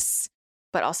alertness,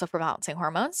 but also for balancing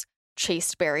hormones.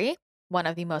 Chasteberry, one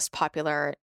of the most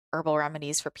popular herbal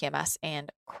remedies for PMS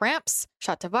and cramps.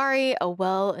 Shatavari, a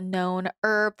well-known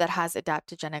herb that has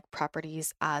adaptogenic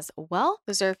properties as well.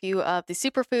 Those are a few of the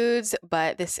superfoods,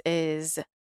 but this is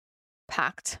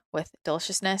packed with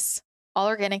deliciousness. All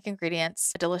organic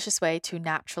ingredients, a delicious way to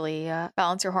naturally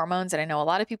balance your hormones. And I know a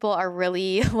lot of people are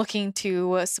really looking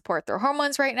to support their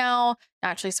hormones right now,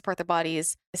 naturally support their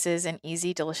bodies. This is an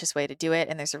easy, delicious way to do it.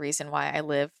 And there's a reason why I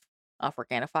live off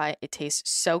Organifi. It tastes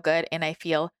so good and I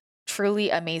feel truly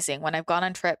amazing when I've gone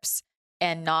on trips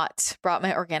and not brought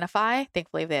my Organifi.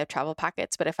 Thankfully, they have travel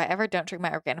packets. But if I ever don't drink my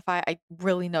Organifi, I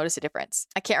really notice a difference.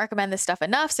 I can't recommend this stuff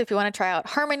enough. So if you want to try out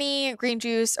Harmony, Green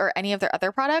Juice, or any of their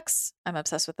other products, I'm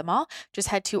obsessed with them all. Just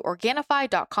head to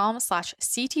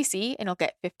Organifi.com/CTC and you'll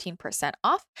get 15%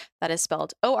 off. That is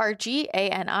spelled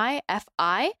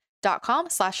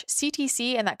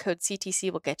ORGANIFI.com/CTC, and that code CTC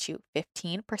will get you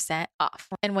 15% off.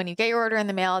 And when you get your order in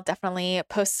the mail, definitely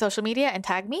post social media and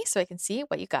tag me so I can see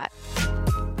what you got.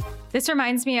 This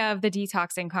reminds me of the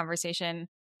detoxing conversation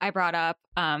I brought up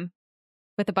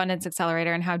with Abundance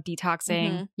Accelerator and how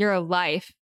detoxing your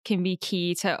life can be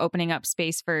key to opening up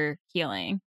space for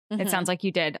healing. It sounds like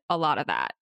you did a lot of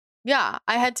that. Yeah,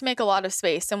 I had to make a lot of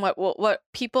space. And what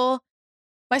people,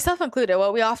 myself included,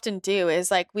 what we often do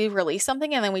is like we release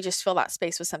something and then we just fill that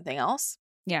space with something else.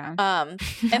 Yeah.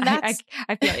 And that's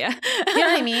I feel you. You know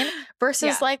what I mean?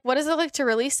 Versus like, what is it like to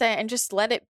release it and just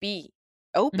let it be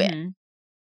open?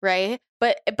 Right.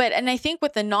 But and I think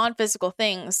with the non-physical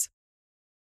things,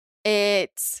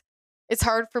 it's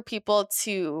hard for people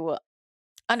to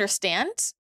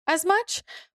understand as much.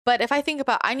 But if I think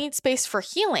about, I need space for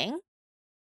healing,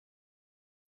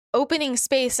 opening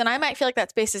space, and I might feel like that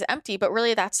space is empty, but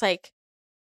really that's like,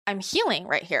 I'm healing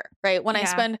right here, right? When I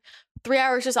spend 3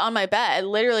 hours just on my bed,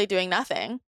 literally doing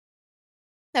nothing,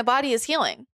 my body is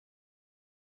healing.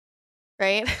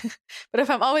 Right? But if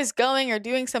I'm always going or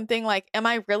doing something, like, am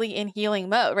I really in healing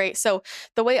mode? Right? So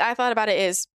the way I thought about it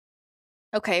is,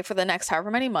 okay, for the next however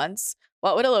many months,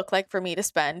 what would it look like for me to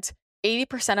spend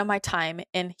 80% of my time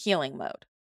in healing mode?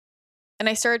 And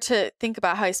I started to think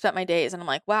about how I spent my days and I'm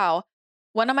like, wow,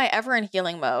 when am I ever in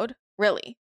healing mode?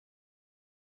 Really?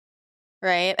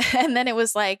 Right? And then it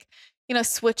was like,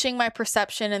 switching my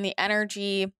perception and the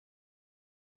energy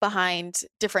behind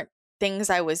different things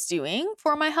I was doing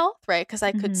for my health, right? Because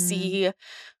I could see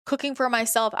cooking for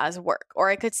myself as work, or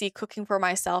I could see cooking for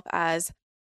myself as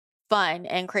fun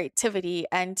and creativity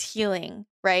and healing,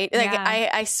 right? Like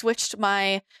I switched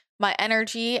my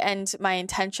energy and my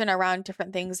intention around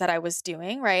different things that I was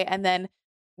doing, right? And then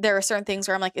there are certain things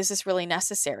where I'm like, is this really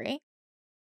necessary?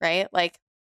 Right? Like,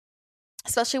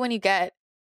 especially when you get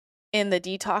in the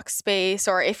detox space,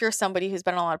 or if you're somebody who's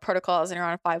been on a lot of protocols and you're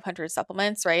on 500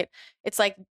 supplements, right? It's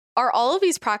like, are all of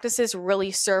these practices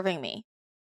really serving me?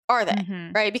 Are they?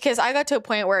 Mm-hmm. Right? Because I got to a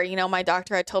point where, my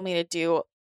doctor had told me to do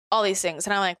all these things.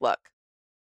 And I'm like, look,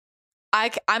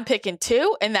 I'm picking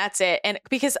 2 and that's it. And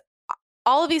because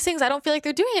all of these things, I don't feel like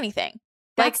they're doing anything.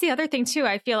 That's the other thing too.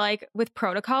 I feel like with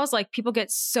protocols, like people get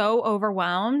so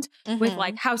overwhelmed with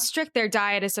like how strict their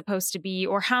diet is supposed to be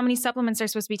or how many supplements they're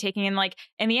supposed to be taking. And like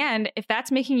in the end, if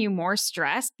that's making you more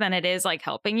stressed than it is like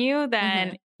helping you,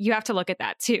 then you have to look at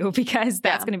that too, because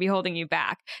that's going to be holding you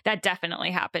back. That definitely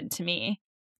happened to me.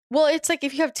 Well, it's like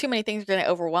if you have too many things, you're going to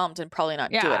get overwhelmed and probably not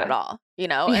do it at all,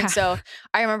 And so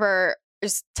I remember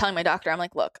just telling my doctor, I'm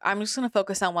like, look, I'm just going to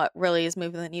focus on what really is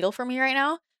moving the needle for me right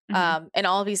now. And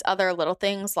all of these other little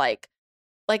things like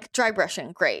dry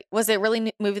brushing, great. Was it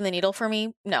really moving the needle for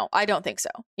me? No, I don't think so.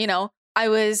 I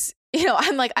was,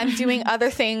 I'm like, I'm doing other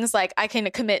things. Like I can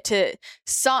commit to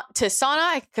sauna,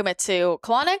 I can commit to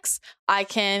colonics, I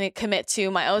can commit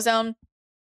to my ozone.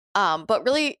 But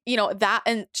really, that,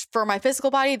 and for my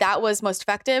physical body, that was most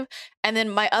effective. And then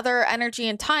my other energy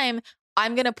and time,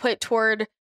 I'm going to put toward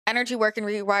energy work and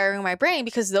rewiring my brain,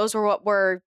 because those were what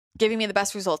were giving me the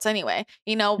best results anyway,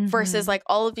 versus like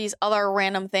all of these other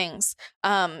random things.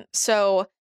 So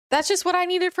that's just what I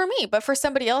needed for me. But for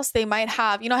somebody else, they might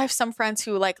have, I have some friends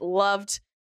who like loved,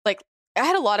 like I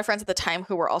had a lot of friends at the time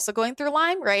who were also going through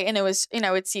Lyme, right? And it was, I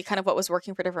would see kind of what was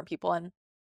working for different people. And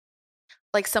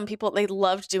like some people, they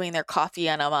loved doing their coffee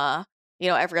enema,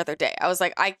 every other day. I was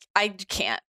like, I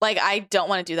can't, like, I don't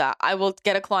want to do that. I will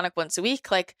get a colonic once a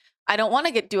week. Like, I don't want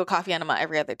to do a coffee enema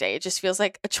every other day. It just feels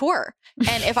like a chore.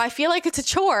 And if I feel like it's a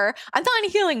chore, I'm not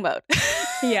in healing mode.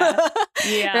 Yeah.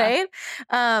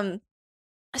 Right.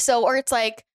 So, or it's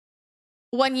like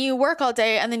when you work all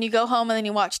day and then you go home and then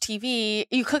you watch TV,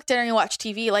 you cook dinner and you watch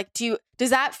TV. Like, does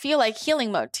that feel like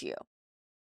healing mode to you?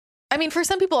 I mean, for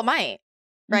some people it might,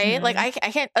 right? Like I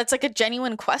can't, it's like a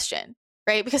genuine question,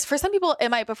 right? Because for some people it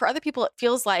might, but for other people it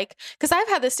feels like, because I've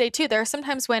had this day too. There are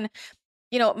sometimes when,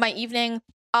 my evening,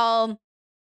 I'll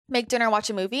make dinner, watch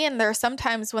a movie. And there are some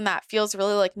times when that feels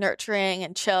really like nurturing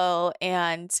and chill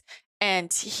and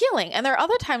healing. And there are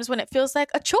other times when it feels like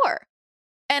a chore.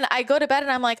 And I go to bed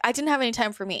and I'm like, I didn't have any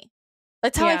time for me.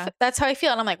 That's how that's how I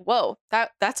feel. And I'm like, whoa,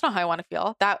 that's not how I want to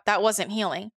feel. That wasn't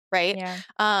healing. Right.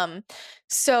 Yeah.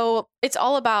 So it's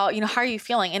all about, how are you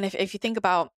feeling? And if you think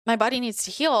about my body needs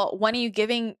to heal, when are you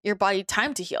giving your body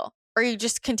time to heal? Or are you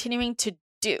just continuing to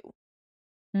do?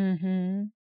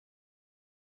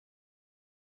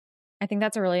 I think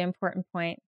that's a really important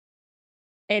point.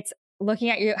 It's looking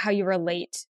at how you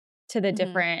relate to the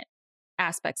different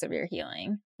aspects of your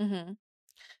healing.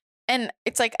 And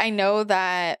it's like, I know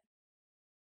that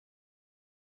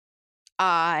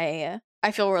I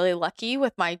feel really lucky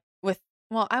with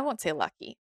well, I won't say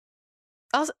lucky.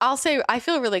 I'll say I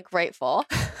feel really grateful.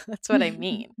 That's what I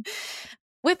mean.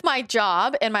 With my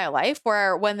job and my life,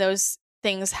 where when those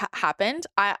things happened,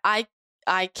 I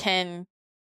can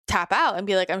tap out and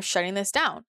be like, I'm shutting this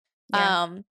down. Yeah.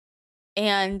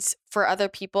 And for other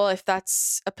people, if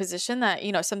that's a position that,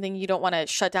 something you don't want to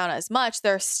shut down as much,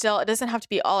 it doesn't have to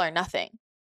be all or nothing.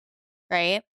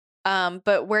 Right.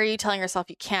 But where are you telling yourself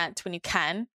you can't when you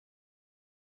can?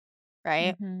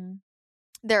 Right.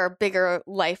 There are bigger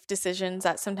life decisions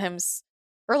that sometimes,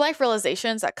 or life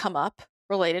realizations that come up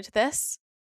related to this.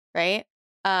 Right.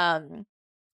 That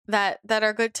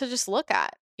are good to just look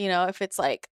at, if it's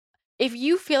like, if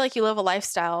you feel like you live a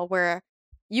lifestyle where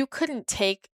you couldn't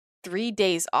take 3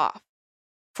 days off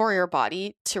for your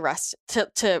body to rest,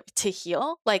 to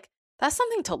heal, like that's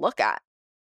something to look at.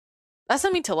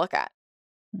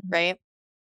 Right?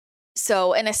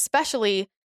 So, and especially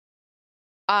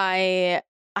I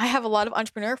have a lot of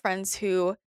entrepreneur friends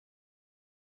who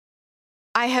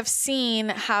I have seen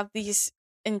have these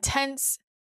intense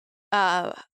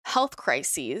health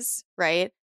crises,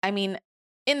 right? I mean,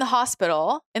 in the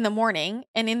hospital in the morning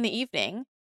and in the evening,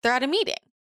 they're at a meeting.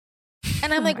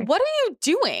 And I'm like, what are you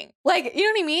doing? Like, you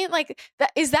know what I mean? Like,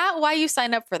 is that why you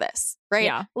signed up for this? Right.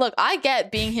 Yeah. Look, I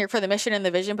get being here for the mission and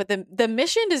the vision, but the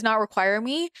mission does not require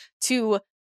me to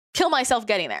kill myself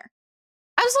getting there.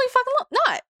 Absolutely fucking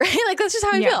not. Right. Like, that's just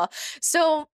how I feel.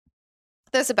 So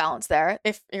there's a balance there.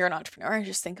 If you're an entrepreneur,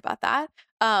 just think about that.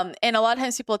 And a lot of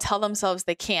times people tell themselves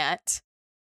they can't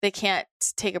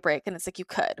take a break. And it's like, you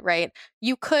could, right?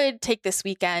 You could take this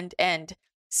weekend and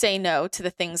say no to the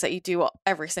things that you do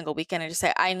every single weekend and just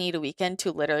say, I need a weekend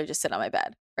to literally just sit on my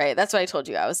bed. Right. That's what I told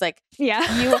you. I was like,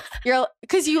 yeah,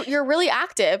 you're really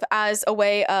active as a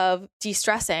way of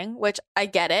de-stressing, which I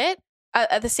get it.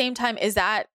 At the same time, is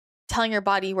that telling your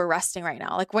body we're resting right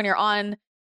now? Like when you're on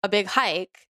a big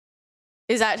hike,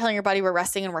 is that telling your body we're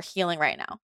resting and we're healing right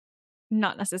now?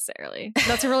 Not necessarily.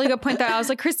 That's a really good point that I was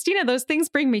like, Christina, those things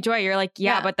bring me joy. You're like,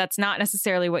 yeah, but that's not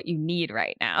necessarily what you need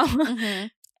right now. Mm-hmm.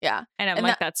 Yeah. And I'm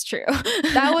like, that's true.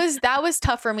 that was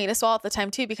tough for me to swallow at the time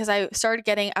too, because I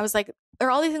was like, there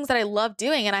are all these things that I love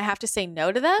doing and I have to say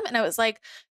no to them. And I was like,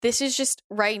 this is just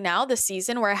right now the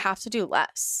season where I have to do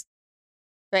less.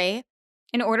 Right.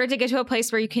 In order to get to a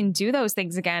place where you can do those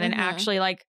things again and actually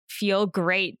like feel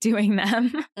great doing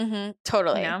them. Mm-hmm.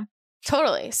 Totally. You know?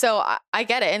 Totally. So I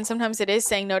get it. And sometimes it is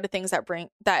saying no to things that bring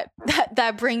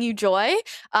that bring you joy.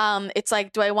 It's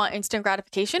like, do I want instant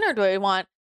gratification or do I want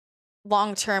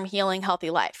long-term healing, healthy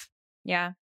life?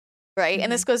 Yeah. Right. Mm-hmm.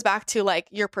 And this goes back to like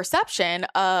your perception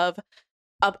of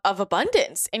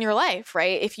abundance in your life,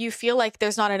 right? If you feel like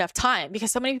there's not enough time,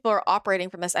 because so many people are operating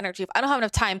from this energy. If I don't have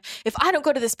enough time, if I don't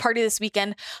go to this party this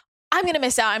weekend, I'm going to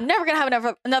miss out. I'm never going to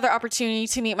have another opportunity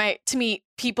to meet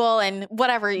people and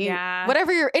whatever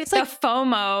it's like the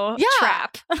FOMO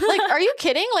trap. Like, are you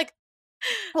kidding? Like,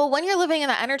 well, when you're living in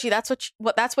that energy, that's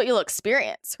what you'll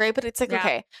experience. Right. But it's like,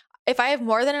 okay, if I have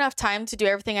more than enough time to do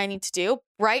everything I need to do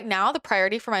right now, the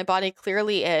priority for my body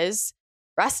clearly is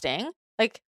resting.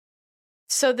 Like,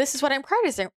 so this is what I'm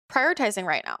prioritizing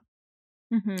right now.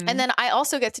 Mm-hmm. And then I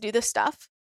also get to do this stuff,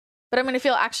 but I'm going to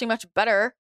feel actually much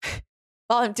better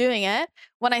while I'm doing it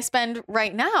when I spend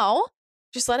right now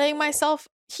just letting myself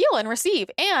heal and receive.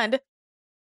 And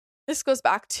this goes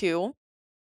back to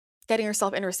getting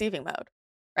yourself in receiving mode,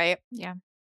 right? Yeah.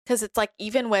 Because it's like,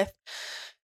 even with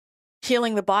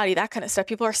healing the body, that kind of stuff,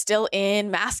 people are still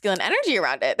in masculine energy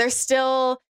around it. They're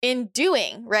still in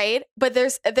doing, right? But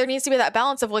there needs to be that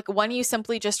balance of like, when you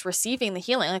simply just receiving the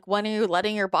healing, like when are you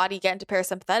letting your body get into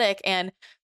parasympathetic and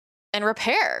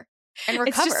repair and recover?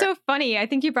 It's just so funny. I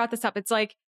think you brought this up. It's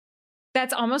like,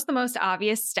 that's almost the most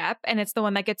obvious step. And it's the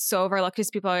one that gets so overlooked because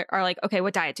people are like, okay,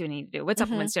 what diet do I need to do? What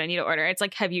supplements do I need to order? It's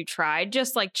like, have you tried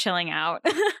just like chilling out?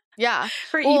 Yeah.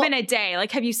 For even a day?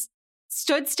 Like, have you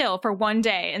stood still for one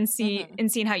day and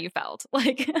seen how you felt?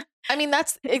 Like, I mean,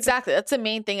 that's the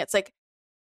main thing. It's like,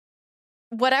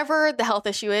 whatever the health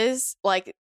issue is,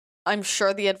 like, I'm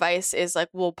sure the advice is like,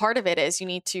 well, part of it is you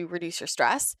need to reduce your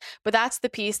stress, but that's the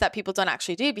piece that people don't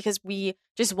actually do because we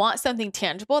just want something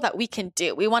tangible that we can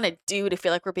do. We want to do to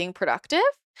feel like we're being productive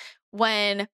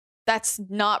when that's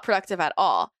not productive at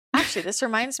all. Actually, this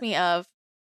reminds me of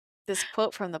this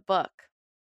quote from the book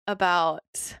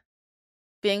about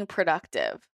being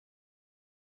productive.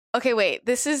 Okay, wait,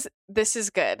 this is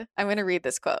good. I'm going to read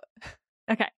this quote.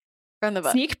 Okay. From the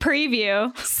book. Sneak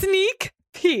preview. Sneak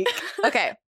peek.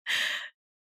 Okay.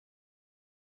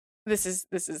 This is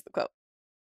the quote.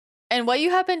 And what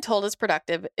you have been told is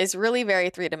productive is really very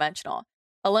three-dimensional,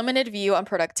 a limited view on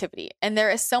productivity, and there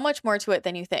is so much more to it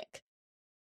than you think.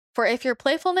 For if your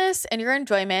playfulness and your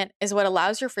enjoyment is what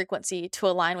allows your frequency to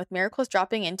align with miracles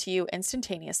dropping into you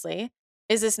instantaneously,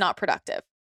 is this not productive?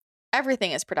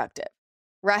 Everything is productive.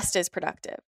 Rest is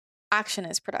productive. Action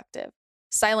is productive.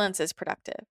 Silence is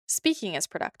productive. Speaking is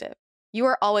productive. You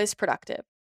are always productive.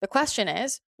 The question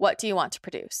is, what do you want to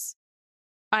produce?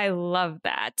 I love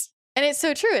that. And it's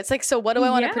so true. It's like, so what do I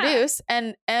want to produce?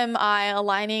 And am I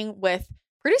aligning with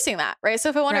producing that? Right. So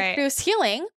if I want to produce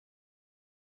healing,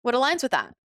 what aligns with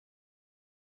that?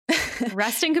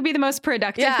 Resting could be the most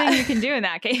productive thing you can do in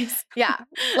that case. Yeah.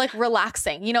 Like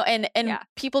relaxing, and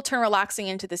people turn relaxing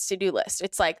into this to-do list.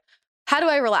 It's like, how do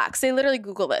I relax? They literally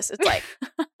Google this. It's like,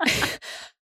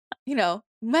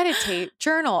 meditate,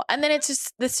 journal. And then it's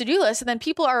just this to-do list. And then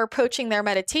people are approaching their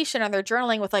meditation or their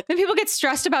journaling with like, then people get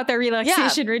stressed about their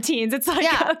relaxation routines. It's like,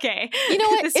 okay, you know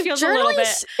what? This feels a little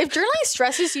bit. If journaling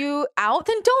stresses you out,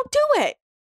 then don't do it.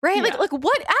 Right? Yeah. Like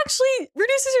what actually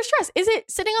reduces your stress? Is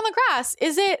it sitting on the grass?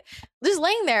 Is it just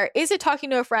laying there? Is it talking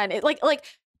to a friend?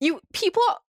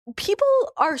 People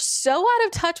are so out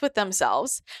of touch with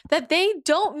themselves that they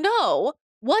don't know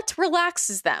what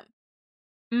relaxes them.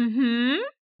 Mm-hmm.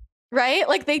 Right?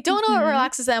 Like they don't know what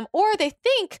relaxes them, or they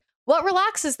think what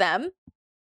relaxes them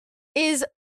is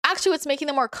actually what's making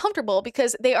them more comfortable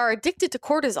because they are addicted to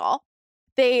cortisol.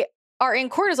 They are in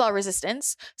cortisol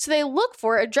resistance. So they look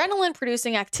for adrenaline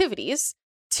producing activities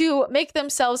to make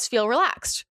themselves feel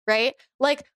relaxed, right?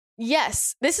 Like,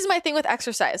 yes, this is my thing with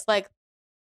exercise. Like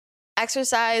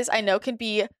exercise, I know can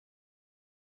be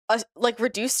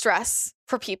reduce stress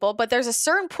for people, but there's a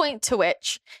certain point to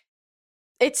which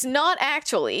it's not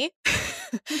actually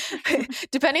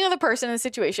depending on the person and the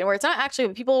situation, where it's not actually,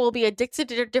 people will be addicted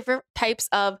to different types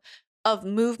of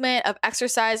movement, of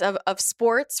exercise, of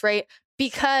sports, right?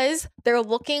 Because they're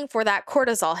looking for that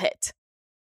cortisol hit.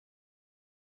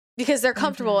 Because they're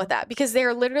comfortable with that. Because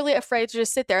they're literally afraid to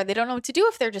just sit there. They don't know what to do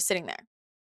if they're just sitting there.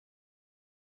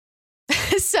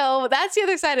 So that's the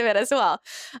other side of it as well.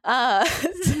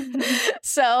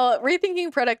 So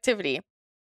rethinking productivity.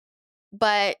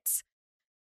 But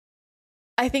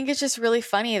I think it's just really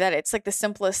funny that it's like the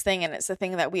simplest thing, and it's the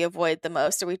thing that we avoid the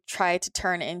most, or we try to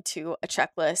turn into a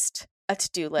checklist, a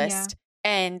to-do list,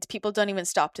 and people don't even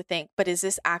stop to think, but is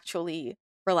this actually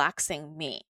relaxing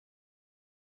me?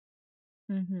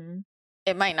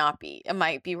 It might not be. It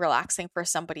might be relaxing for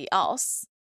somebody else,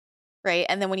 right?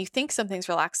 And then when you think something's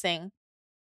relaxing,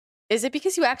 is it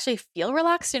because you actually feel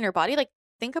relaxed in your body? Like,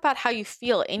 think about how you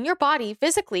feel in your body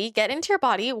physically, get into your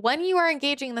body when you are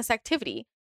engaging in this activity.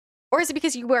 Or is it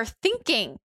because you are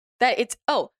thinking that it's,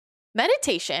 oh,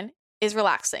 meditation is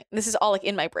relaxing. This is all like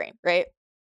in my brain, right?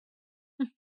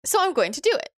 So I'm going to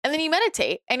do it. And then you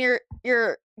meditate and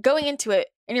you're going into it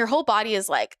and your whole body is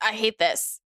like, I hate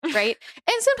this, right?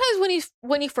 And sometimes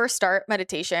when you first start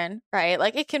meditation, right,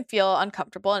 like it can feel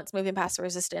uncomfortable and it's moving past the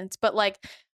resistance. But like,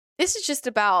 this is just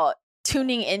about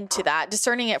tuning into that,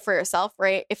 discerning it for yourself,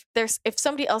 right? If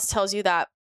somebody else tells you that,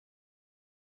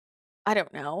 I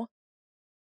don't know,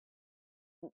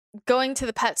 going to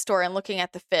the pet store and looking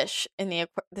at the fish in the,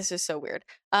 this is so weird,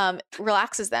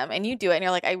 relaxes them, and you do it and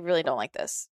you're like, I really don't like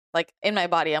this. Like in my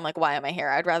body, I'm like, why am I here?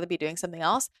 I'd rather be doing something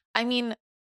else. I mean,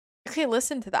 okay,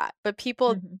 listen to that. But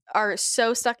people are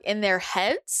so stuck in their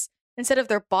heads instead of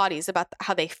their bodies about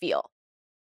how they feel.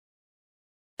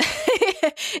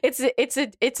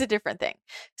 It's a different thing.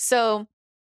 So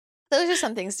those are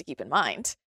some things to keep in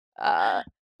mind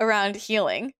around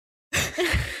healing.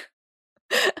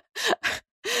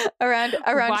 around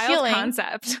Wild healing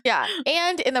concept. Yeah.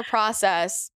 And in the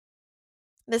process,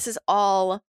 this is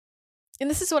all, and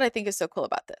this is what I think is so cool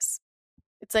about this.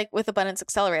 It's like with Abundance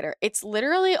Accelerator, it's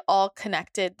literally all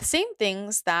connected. The same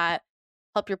things that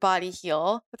help your body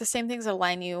heal, but the same things that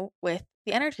align you with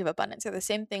the energy of abundance, are the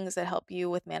same things that help you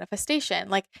with manifestation.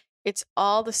 Like, it's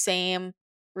all the same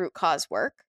root cause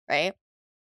work, right?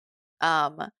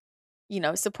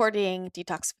 Supporting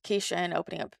detoxification,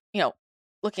 opening up,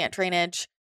 looking at drainage,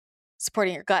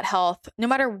 supporting your gut health. No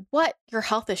matter what your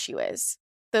health issue is,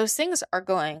 those things are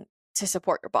going to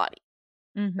support your body,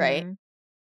 right?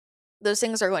 Those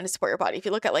things are going to support your body. If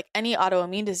you look at like any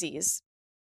autoimmune disease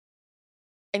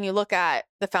and you look at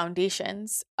the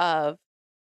foundations of,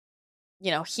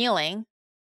 healing,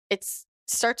 it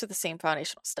starts with the same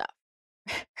foundational stuff,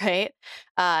 right?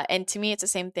 And to me, it's the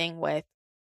same thing with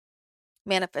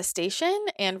manifestation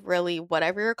and really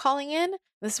whatever you're calling in.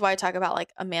 This is why I talk about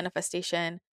like a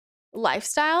manifestation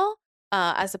lifestyle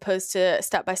as opposed to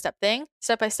step-by-step thing.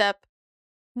 Step-by-step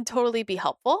can totally be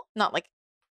helpful. Not like,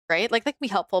 right? Like be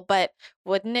helpful, but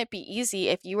wouldn't it be easy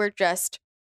if you were just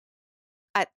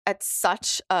at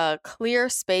such a clear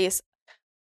space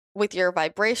with your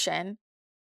vibration?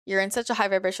 You're in such a high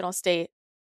vibrational state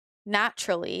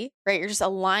naturally, right? You're just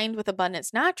aligned with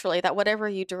abundance naturally, that whatever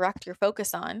you direct your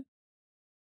focus on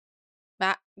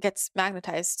gets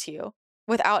magnetized to you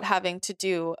without having to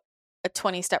do a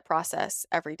 20-step process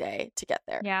every day to get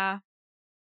there. Yeah.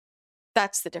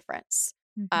 That's the difference.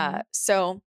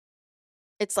 So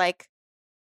it's like,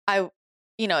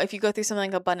 if you go through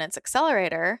something like Abundance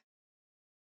Accelerator,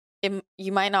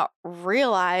 you might not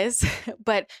realize,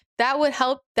 but that would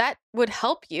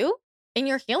help you in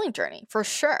your healing journey for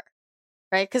sure,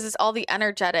 right? Because it's all the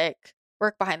energetic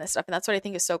work behind this stuff. And that's what I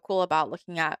think is so cool about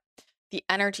looking at the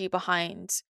energy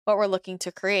behind what we're looking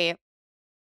to create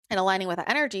and aligning with that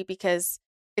energy, because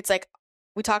it's like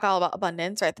we talk all about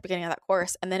abundance right at the beginning of that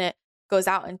course, and then it goes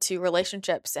out into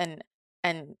relationships and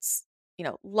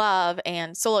love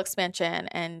and soul expansion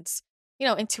and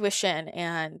intuition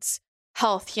and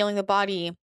health, healing the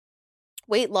body,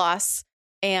 weight loss,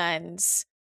 and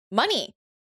money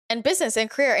and business and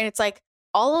career. And it's like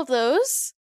all of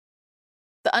those,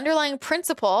 the underlying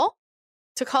principle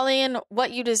to call in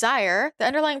what you desire, the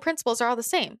underlying principles are all the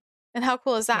same. And how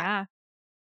cool is that? Yeah.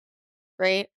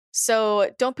 Right?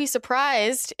 So don't be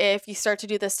surprised if you start to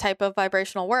do this type of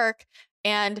vibrational work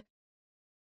and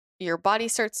your body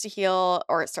starts to heal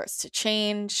or it starts to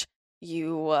change.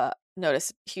 You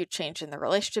notice a huge change in the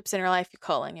relationships in your life. You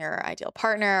call in your ideal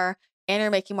partner and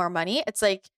you're making more money. It's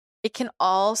like it can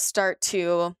all start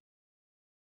to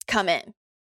come in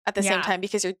at the same time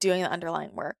because you're doing the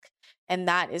underlying work. And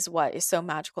that is what is so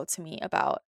magical to me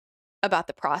about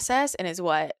the process, and is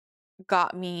what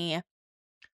got me,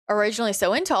 originally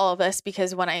so into all of this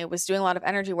because when I was doing a lot of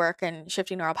energy work and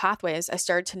shifting neural pathways, I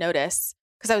started to notice,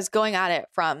 because I was going at it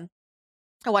from,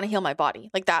 I want to heal my body.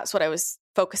 Like that's what I was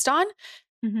focused on.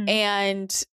 Mm-hmm.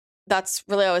 And that's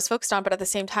really what I was focused on. But at the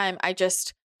same time, I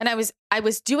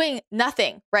was doing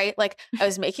nothing, right? Like I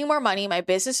was making more money. My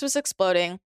business was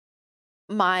exploding.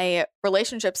 My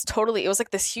relationships totally, it was like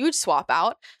this huge swap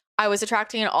out. I was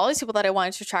attracting in all these people that I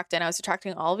wanted to attract in. I was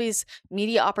attracting all these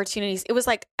media opportunities. It was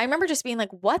like, I remember just being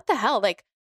like, what the hell? Like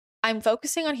I'm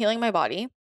focusing on healing my body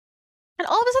and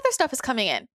all of this other stuff is coming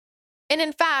in. And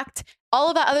in fact, all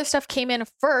of that other stuff came in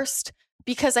first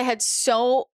because I had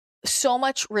so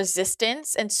much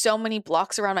resistance and so many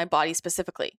blocks around my body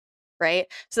specifically, right?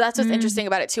 So that's what's interesting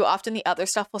about it too. Often the other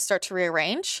stuff will start to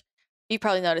rearrange. You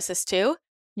probably notice this too.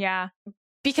 Yeah.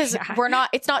 Because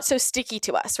it's not so sticky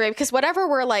to us, right? Because whatever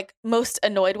we're like most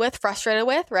annoyed with, frustrated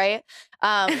with, right?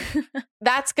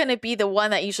 That's going to be the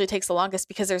one that usually takes the longest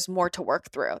because there's more to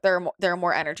work through. There are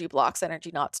more energy blocks,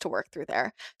 energy knots to work through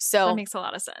there. So that makes a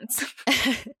lot of sense.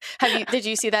 Did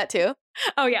you see that too?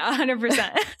 Oh yeah,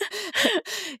 100%.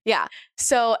 Yeah.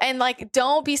 So, and like,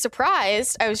 don't be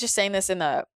surprised. I was just saying this in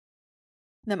the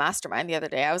mastermind the other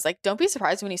day. I was like, don't be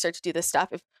surprised when you start to do this stuff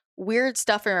if weird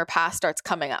stuff in your past starts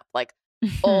coming up, like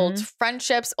old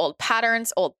friendships, old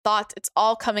patterns, old thoughts. It's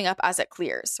all coming up as it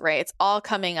clears, right? It's all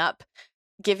coming up,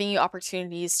 giving you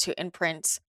opportunities to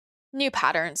imprint new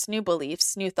patterns, new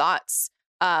beliefs, new thoughts.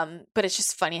 But it's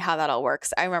just funny how that all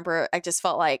works. I remember I just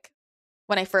felt like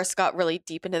when I first got really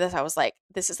deep into this, I was like,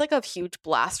 this is like a huge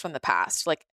blast from the past.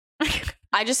 Like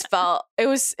I just felt it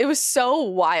was so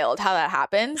wild how that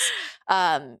happens.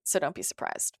 So don't be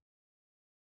surprised.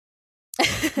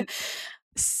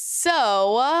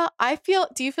 So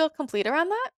do you feel complete around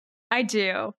that? I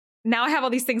do. Now I have all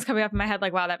these things coming up in my head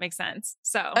like, wow, that makes sense.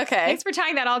 So okay. Thanks for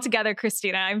tying that all together,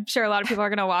 Christina. I'm sure a lot of people are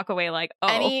going to walk away like, oh.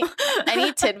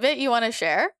 Any tidbit you want to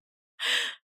share?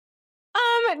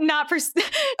 Not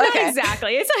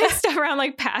exactly. It's like stuff around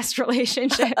like past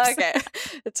relationships. Okay.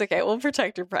 It's okay. We'll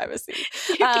protect your privacy.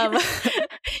 You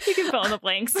can fill in the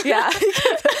blanks. Yeah.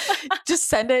 Just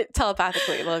send it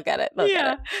telepathically. They'll get it.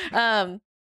 Get it.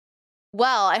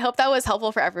 Well, I hope that was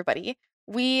helpful for everybody.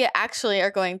 We actually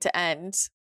are going to end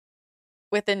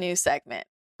with a new segment,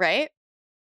 right?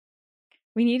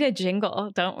 We need a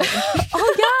jingle, don't we?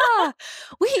 Oh yeah.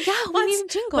 We need a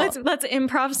jingle. Let's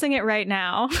improv sing it right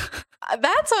now.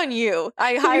 That's on you.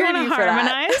 I hired you for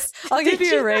harmonize? That. I'll give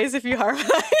you a raise if you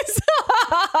harmonize.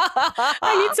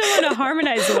 I need someone to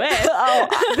harmonize with.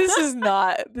 Oh, this is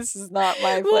not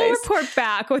my place. We'll report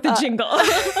back with a jingle.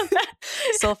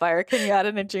 Soulfire, can you add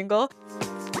in a jingle?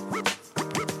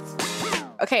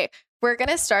 Okay, we're going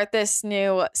to start this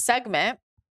new segment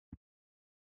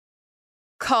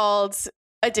called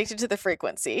Addicted to the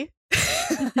Frequency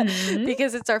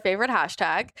because it's our favorite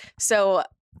hashtag. So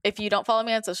if you don't follow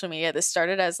me on social media, this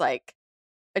started as like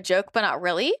a joke, but not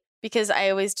really, because I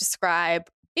always describe,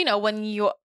 when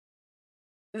you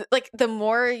like the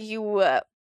more you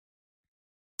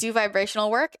do vibrational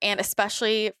work, and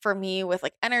especially for me with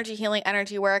like energy healing,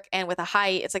 energy work, and with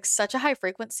it's like such a high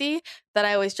frequency that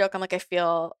I always joke, I'm like, I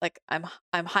feel like I'm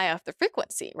high off the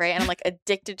frequency, right? And I'm like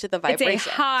addicted to the vibration. It's a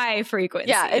high frequency.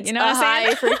 Yeah, it's a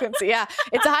high frequency. Yeah,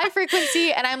 it's a high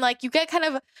frequency, and I'm like, you get kind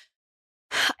of,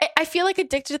 I feel like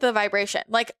addicted to the vibration,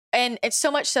 like, and it's so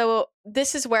much so.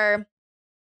 This is where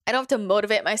I don't have to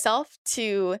motivate myself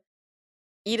to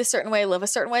eat a certain way, live a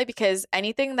certain way, because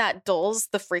anything that dulls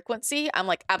the frequency, I'm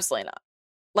like, absolutely not.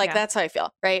 Like, that's how I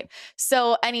feel. Right.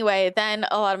 So anyway, then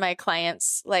a lot of my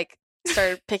clients like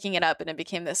started picking it up, and it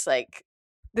became this like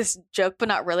this joke, but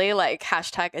not really, like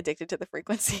hashtag addicted to the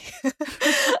frequency.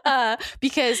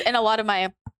 Because, and a lot of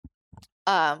my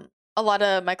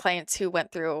clients who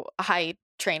went through a high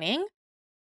training,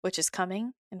 which is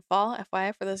coming in fall,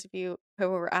 FYI, for those of you who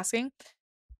were asking,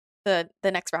 the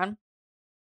next round,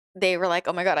 they were like,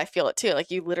 oh my God, I feel it too.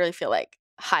 Like you literally feel like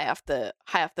high off the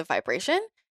vibration.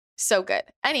 So good.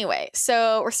 Anyway,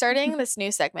 so we're starting this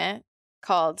new segment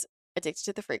called Addicted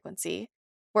to the Frequency,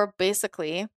 where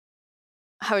basically,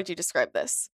 how would you describe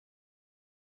this?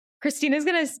 Christina's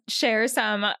going to share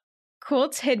some cool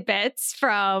tidbits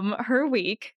from her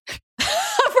week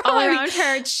all around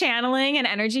her channeling and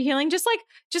energy healing, just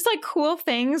like cool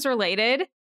things related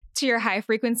to your high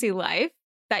frequency life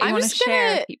that you want to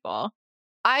share with people.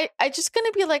 I just going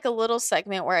to be like a little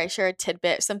segment where I share a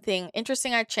tidbit, something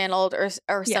interesting I channeled,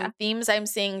 or some themes I'm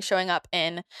seeing showing up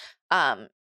in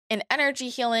energy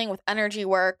healing, with energy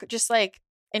work, just like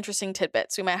interesting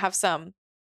tidbits. We might have some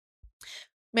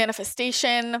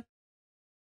manifestation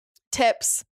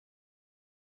tips,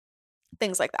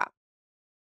 things like that.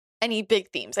 any big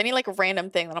themes, any like random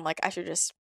thing that I'm like, I should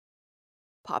just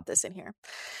pop this in here.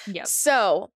 Yep.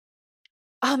 So,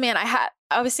 oh man,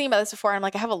 I was thinking about this before. And I'm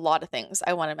like, I have a lot of things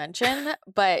I want to mention,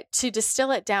 but to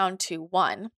distill it down to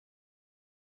one,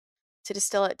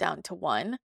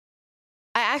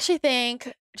 I actually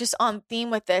think just on theme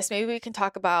with this, maybe we can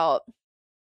talk about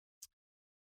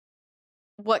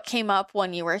what came up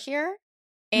when you were here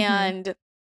and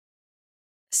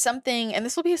something, and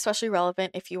this will be especially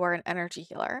relevant if you are an energy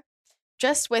healer,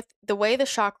 just with the way the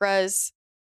chakras.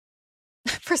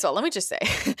 First of all, let me just say,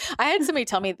 I had somebody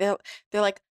tell me, they're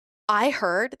like, I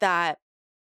heard that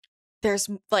there's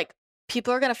like,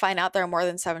 people are going to find out there are more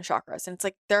than 7 chakras. And it's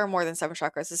like, there are more than 7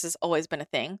 chakras. This has always been a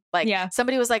thing. Like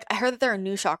somebody was like, I heard that there are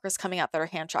new chakras coming out that are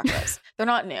hand chakras. They're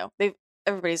not new.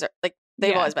 Everybody's like,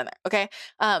 they've always been there. Okay.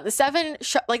 The 7,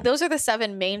 like those are the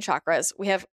 7 main chakras. We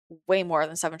have way more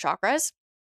than 7 chakras,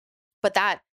 but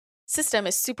that system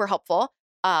is super helpful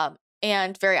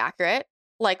and very accurate.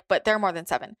 Like, but there are more than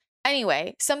 7.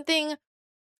 Anyway, something.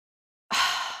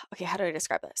 Okay, how do I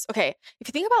describe this? Okay, if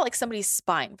you think about like somebody's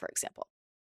spine, for example.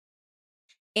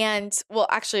 And well,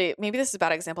 actually, maybe this is a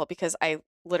bad example because I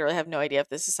literally have no idea if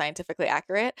this is scientifically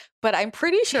accurate, but I'm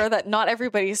pretty sure that not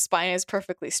everybody's spine is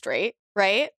perfectly straight,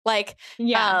 right? Like,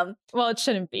 well, it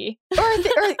shouldn't be. or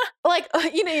like,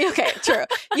 you know, okay, true.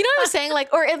 You know what I'm saying?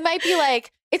 Like, or it might be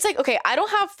like, it's like, okay, I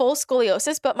don't have full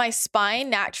scoliosis, but my spine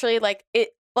naturally, like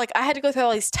I had to go through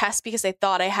all these tests because they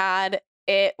thought I had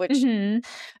it, which, you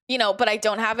know, but I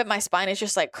don't have it. My spine is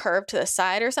just like curved to the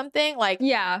side or something. Like,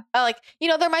 like, you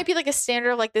know, there might be like a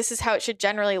standard of like, this is how it should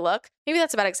generally look. Maybe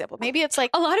that's a bad example. Maybe it's like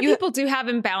a lot of people do have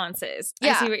imbalances.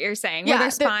 I see what you're saying. Where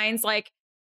their spines like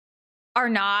are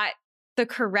not the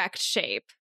correct shape.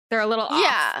 They're a little off.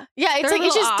 Yeah. It's like,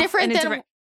 it's just different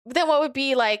than what would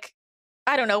be like,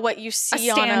 I don't know, what you see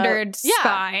a standard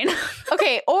spine.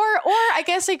 Okay. Or I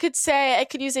guess I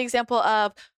could use the example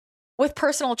of with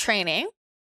personal training,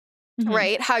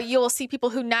 right? How you will see people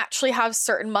who naturally have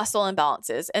certain muscle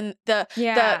imbalances, and the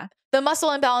muscle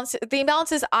imbalance, the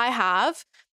imbalances I have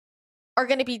are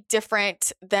going to be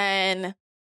different than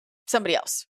somebody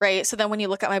else, right? So then when you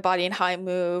look at my body and how I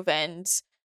move and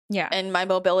my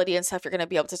mobility and stuff, you're going to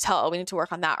be able to tell, oh, we need to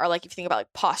work on that. Or like if you think about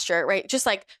like posture, right? Just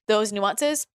like those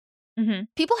nuances.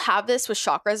 People have this with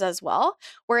chakras as well,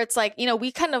 where it's like, you know,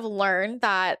 we kind of learn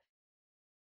that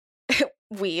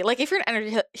like if you're an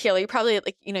energy healer, you probably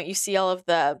like, you know, you see all of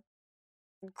the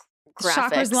graphics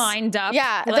chakras lined up.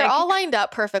 Yeah, like, they're all lined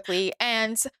up perfectly.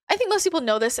 And I think most people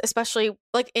know this, especially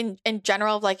like in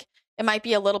general, like it might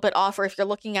be a little bit off, or if you're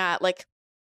looking at like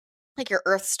your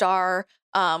Earth star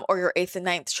or your 8th and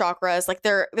 9th chakras, like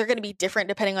they're going to be different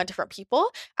depending on different people.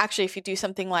 Actually, if you do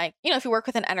something like, you know, if you work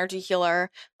with an energy healer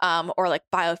or like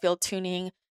biofield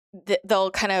tuning, they'll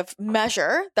kind of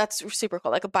measure. That's super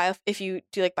cool. Like if you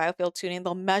do like biofield tuning,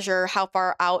 they'll measure how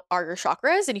far out are your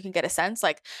chakras, and you can get a sense.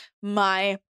 Like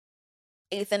my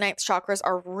 8th and 9th chakras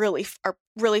are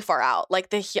really far out.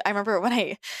 Like I remember when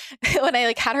I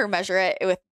like had her measure it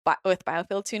with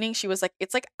biofield tuning, she was like,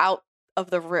 it's like out of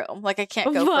the room. Like I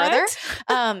can't go further.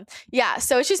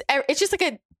 So it's just like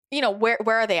a, you know, where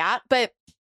are they at? But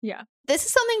this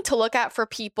is something to look at for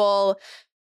people.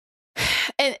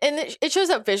 And it shows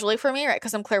up visually for me, right?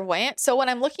 Because I'm clairvoyant. So when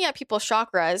I'm looking at people's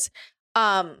chakras,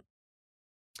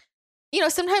 you know,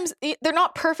 sometimes they're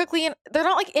not they're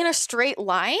not like in a straight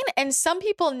line. And some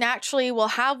people naturally will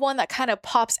have one that kind of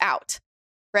pops out,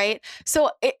 right? So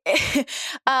and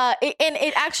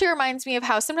it actually reminds me of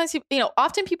how sometimes, you know,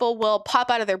 often people will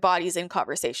pop out of their bodies in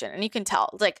conversation, and you can tell.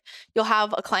 Like you'll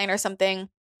have a client or something.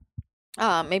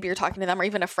 Maybe you're talking to them, or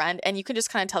even a friend, and you can just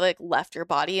kind of tell they like left your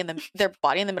body and their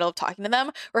body in the middle of talking to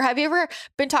them. Or have you ever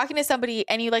been talking to somebody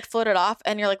and you like floated off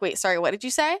and you're like, wait, sorry, what did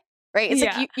you say? Right? It's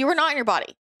like you were not in your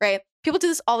body, right? People do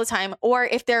this all the time. Or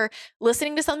if they're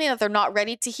listening to something that they're not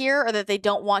ready to hear or that they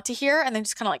don't want to hear, and then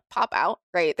just kind of like pop out,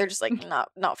 right? They're just like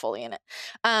not fully in it.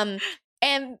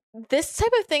 And this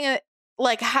type of thing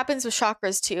like happens with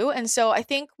chakras too. And so I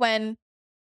think when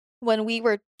we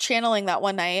were channeling that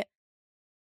one night,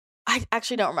 I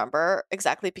actually don't remember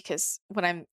exactly, because when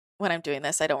I'm doing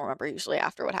this, I don't remember usually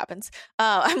after what happens.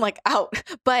 I'm like out,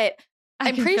 but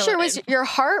I'm pretty sure it was your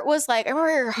heart was like, I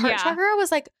remember your heart chakra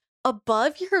was like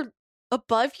above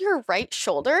your right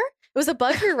shoulder. It was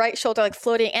above your right shoulder, like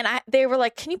floating. And they were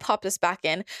like, can you pop this back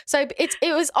in? So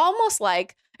it was almost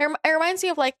like, it reminds me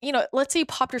of like, you know, let's say you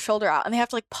popped your shoulder out and they have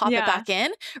to like pop it back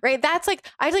in, right? That's like,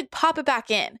 I like pop it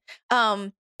back in.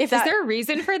 Is there a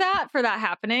reason for that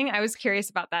happening? I was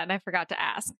curious about that and I forgot to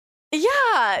ask.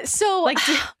 Yeah. So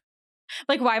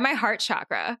like why my heart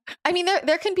chakra? I mean,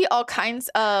 there can be all kinds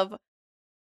of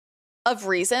of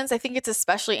reasons. I think it's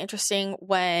especially interesting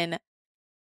when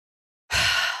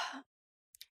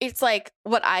it's like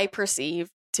what I perceive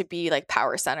to be like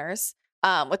power centers,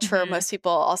 which for most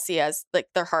people I'll see as like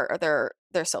their heart or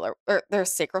their solar or their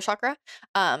sacral chakra,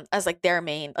 as like their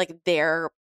main, like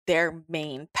their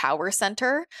main power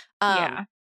center. Yeah.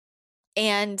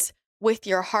 And with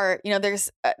your heart, you know,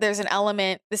 there's an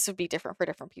element, this would be different for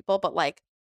different people, but like,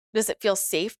 does it feel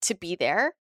safe to be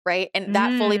there? Right. And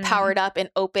that fully powered up and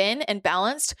open and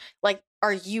balanced, like,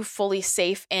 are you fully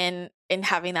safe in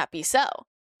having that be so?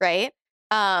 Right.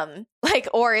 Like,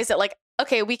 or is it like,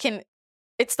 okay,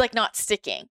 it's like not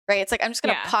sticking, right? It's like, I'm just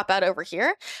going to pop out over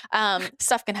here.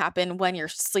 Stuff can happen when you're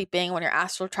sleeping, when you're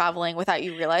astral traveling without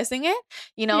you realizing it,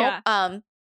 you know? Yeah.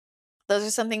 Those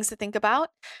are some things to think about.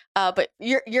 But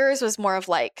yours was more of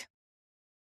like,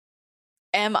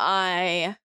 am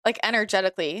I like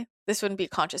energetically, this wouldn't be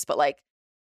conscious, but like,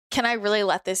 can I really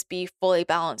let this be fully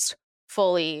balanced,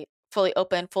 fully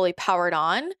open, fully powered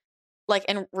on, like,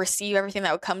 and receive everything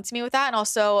that would come to me with that, and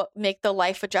also make the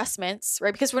life adjustments,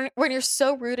 right? Because when you're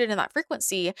so rooted in that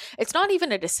frequency, it's not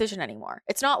even a decision anymore.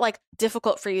 It's not like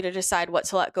difficult for you to decide what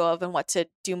to let go of and what to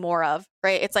do more of,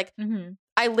 right? It's like,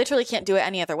 I literally can't do it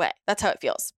any other way. That's how it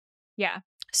feels. Yeah.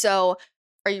 So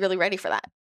are you really ready for that?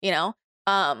 You know?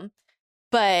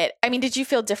 But I mean, did you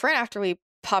feel different after we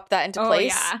popped that into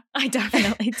place? Yeah, I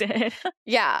definitely did.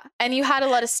 Yeah. And you had a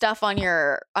lot of stuff on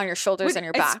your shoulders and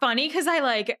your back. It's funny because I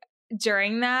like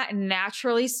during that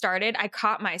naturally started, I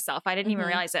caught myself. I didn't even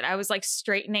realize it. I was like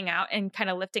straightening out and kind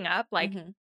of lifting up. Like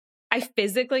I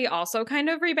physically also kind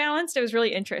of rebalanced. It was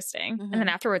really interesting. And then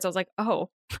afterwards I was like, oh,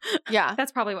 yeah,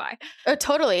 that's probably why. Oh,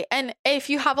 totally. And if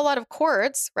you have a lot of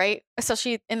cords, right,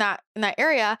 especially in that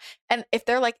area, and if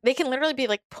they're like, they can literally be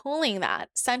like pulling that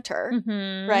center,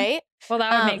 right? Well,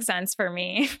 that would make sense for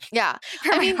me. Yeah.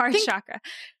 For my heart chakra.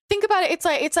 Think about it.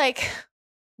 It's like,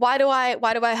 why do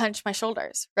I hunch my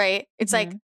shoulders, right? It's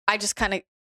like, I just kind of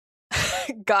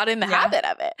got in the habit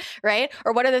of it, right?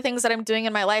 Or what are the things that I'm doing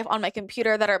in my life on my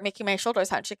computer that are making my shoulders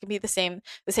hunch? It can be the same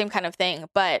kind of thing.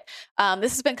 But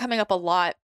this has been coming up a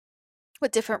lot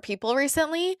with different people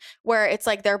recently, where it's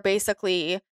like they're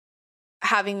basically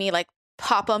having me like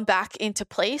pop them back into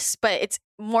place. But it's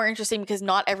more interesting because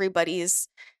not everybody's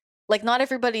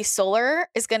solar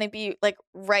is going to be like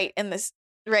right in this,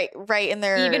 right in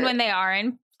their, even when they are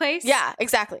in place. Yeah,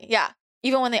 exactly. Yeah.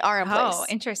 Even when they are in place. Oh,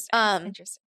 interesting.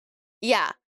 Interesting.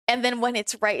 Yeah. And then when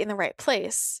it's right in the right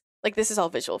place, like this is all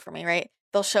visual for me, right?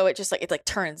 They'll show it just like it like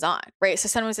turns on, right? So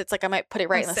sometimes it's like I might put it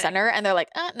right in the center and they're like,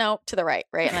 no, to the right,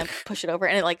 right? And then push it over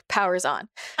and it like powers on.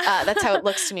 That's how it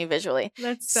looks to me visually.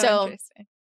 That's so interesting.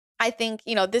 I think,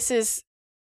 you know, it's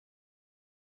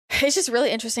just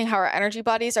really interesting how our energy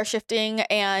bodies are shifting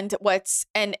and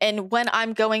and when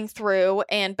I'm going through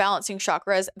and balancing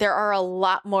chakras, there are a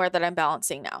lot more that I'm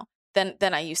balancing now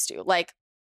than I used to. Like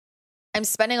I'm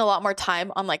spending a lot more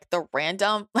time on like the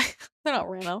random, like they're not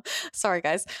random. Sorry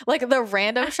guys. Like the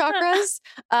random chakras.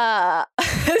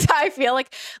 I feel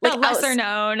like lesser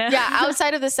known. Yeah,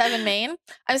 outside of the 7 main.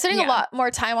 I'm spending a lot more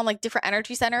time on like different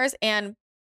energy centers, and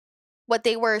what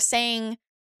they were saying,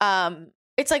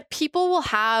 it's like people will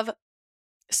have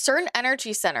certain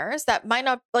energy centers that might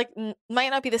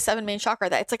not be the 7 main chakra,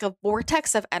 that it's like a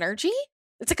vortex of energy.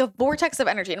 It's like a vortex of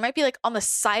energy. And it might be like on the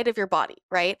side of your body,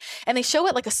 right? And they show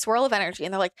it like a swirl of energy.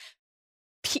 And they're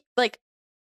like,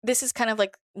 this is kind of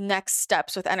like next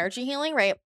steps with energy healing,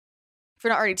 right? If you're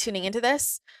not already tuning into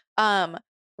this,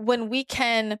 when we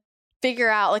can figure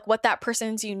out like what that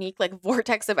person's unique like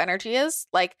vortex of energy is,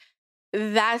 like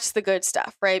that's the good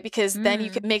stuff, right? Because then you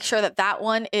can make sure that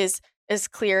one is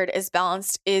cleared, is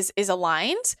balanced, is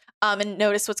aligned, and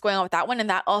notice what's going on with that one. And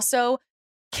that also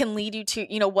can lead you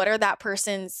to, you know, what are that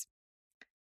person's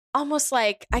almost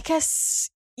like, I guess,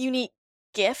 unique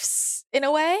gifts in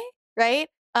a way, right?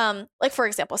 Like for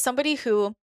example, somebody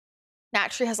who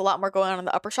naturally has a lot more going on in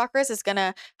the upper chakras is going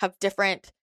to have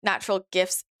different natural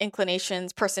gifts,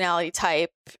 inclinations, personality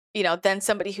type, you know, than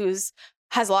somebody who's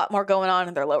has a lot more going on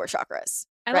in their lower chakras.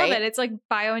 I love it. It's like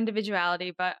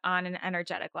bio-individuality, but on an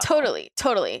energetic level.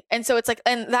 Totally. And so it's like,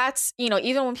 and that's, you know,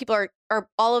 even when people are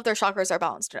all of their chakras are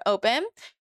balanced and open,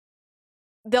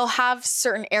 they'll have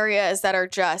certain areas that are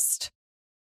just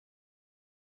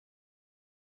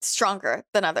stronger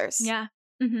than others. Yeah.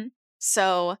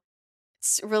 So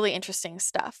it's really interesting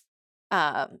stuff.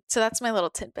 So that's my little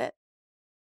tidbit.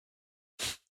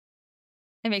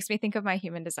 It makes me think of my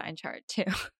human design chart too.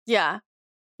 Yeah.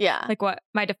 Like what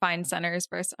my defined centers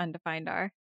versus undefined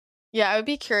are. Yeah, I would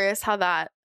be curious how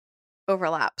that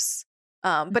overlaps.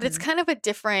 But it's kind of a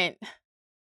different.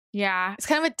 Yeah. It's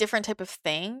kind of a different type of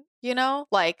thing, you know?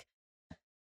 Like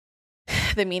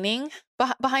the meaning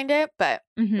behind it, but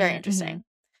very interesting.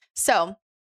 So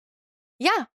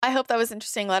yeah, I hope that was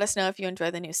interesting. Let us know if you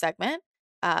enjoyed the new segment.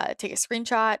 Take a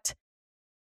screenshot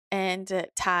and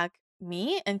tag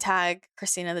me and tag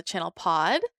Christina the Channel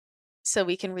Pod so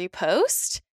we can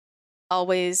repost.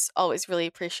 Always really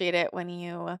appreciate it when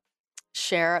you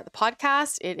share the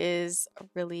podcast. It is a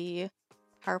really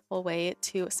powerful way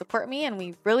to support me, and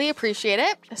we really appreciate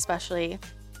it, especially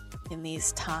in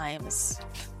these times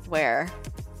where,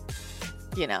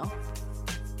 you know,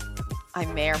 I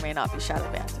may or may not be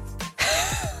shadow banned.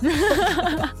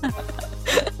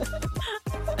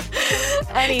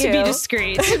 Anywho, to be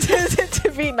discreet.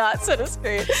 to be not so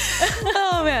discreet.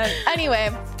 Oh man. Anyway,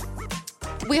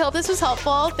 we hope this was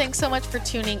helpful. Thanks so much for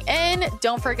tuning in.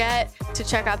 Don't forget to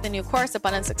check out the new course,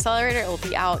 Abundance Accelerator. It will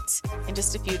be out in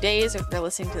just a few days. If you're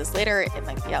listening to this later, it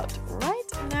might be out right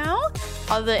now.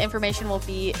 All the information will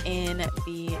be in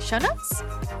the show notes.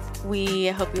 We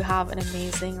hope you have an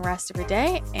amazing rest of your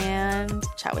day and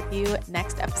chat with you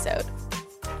next episode.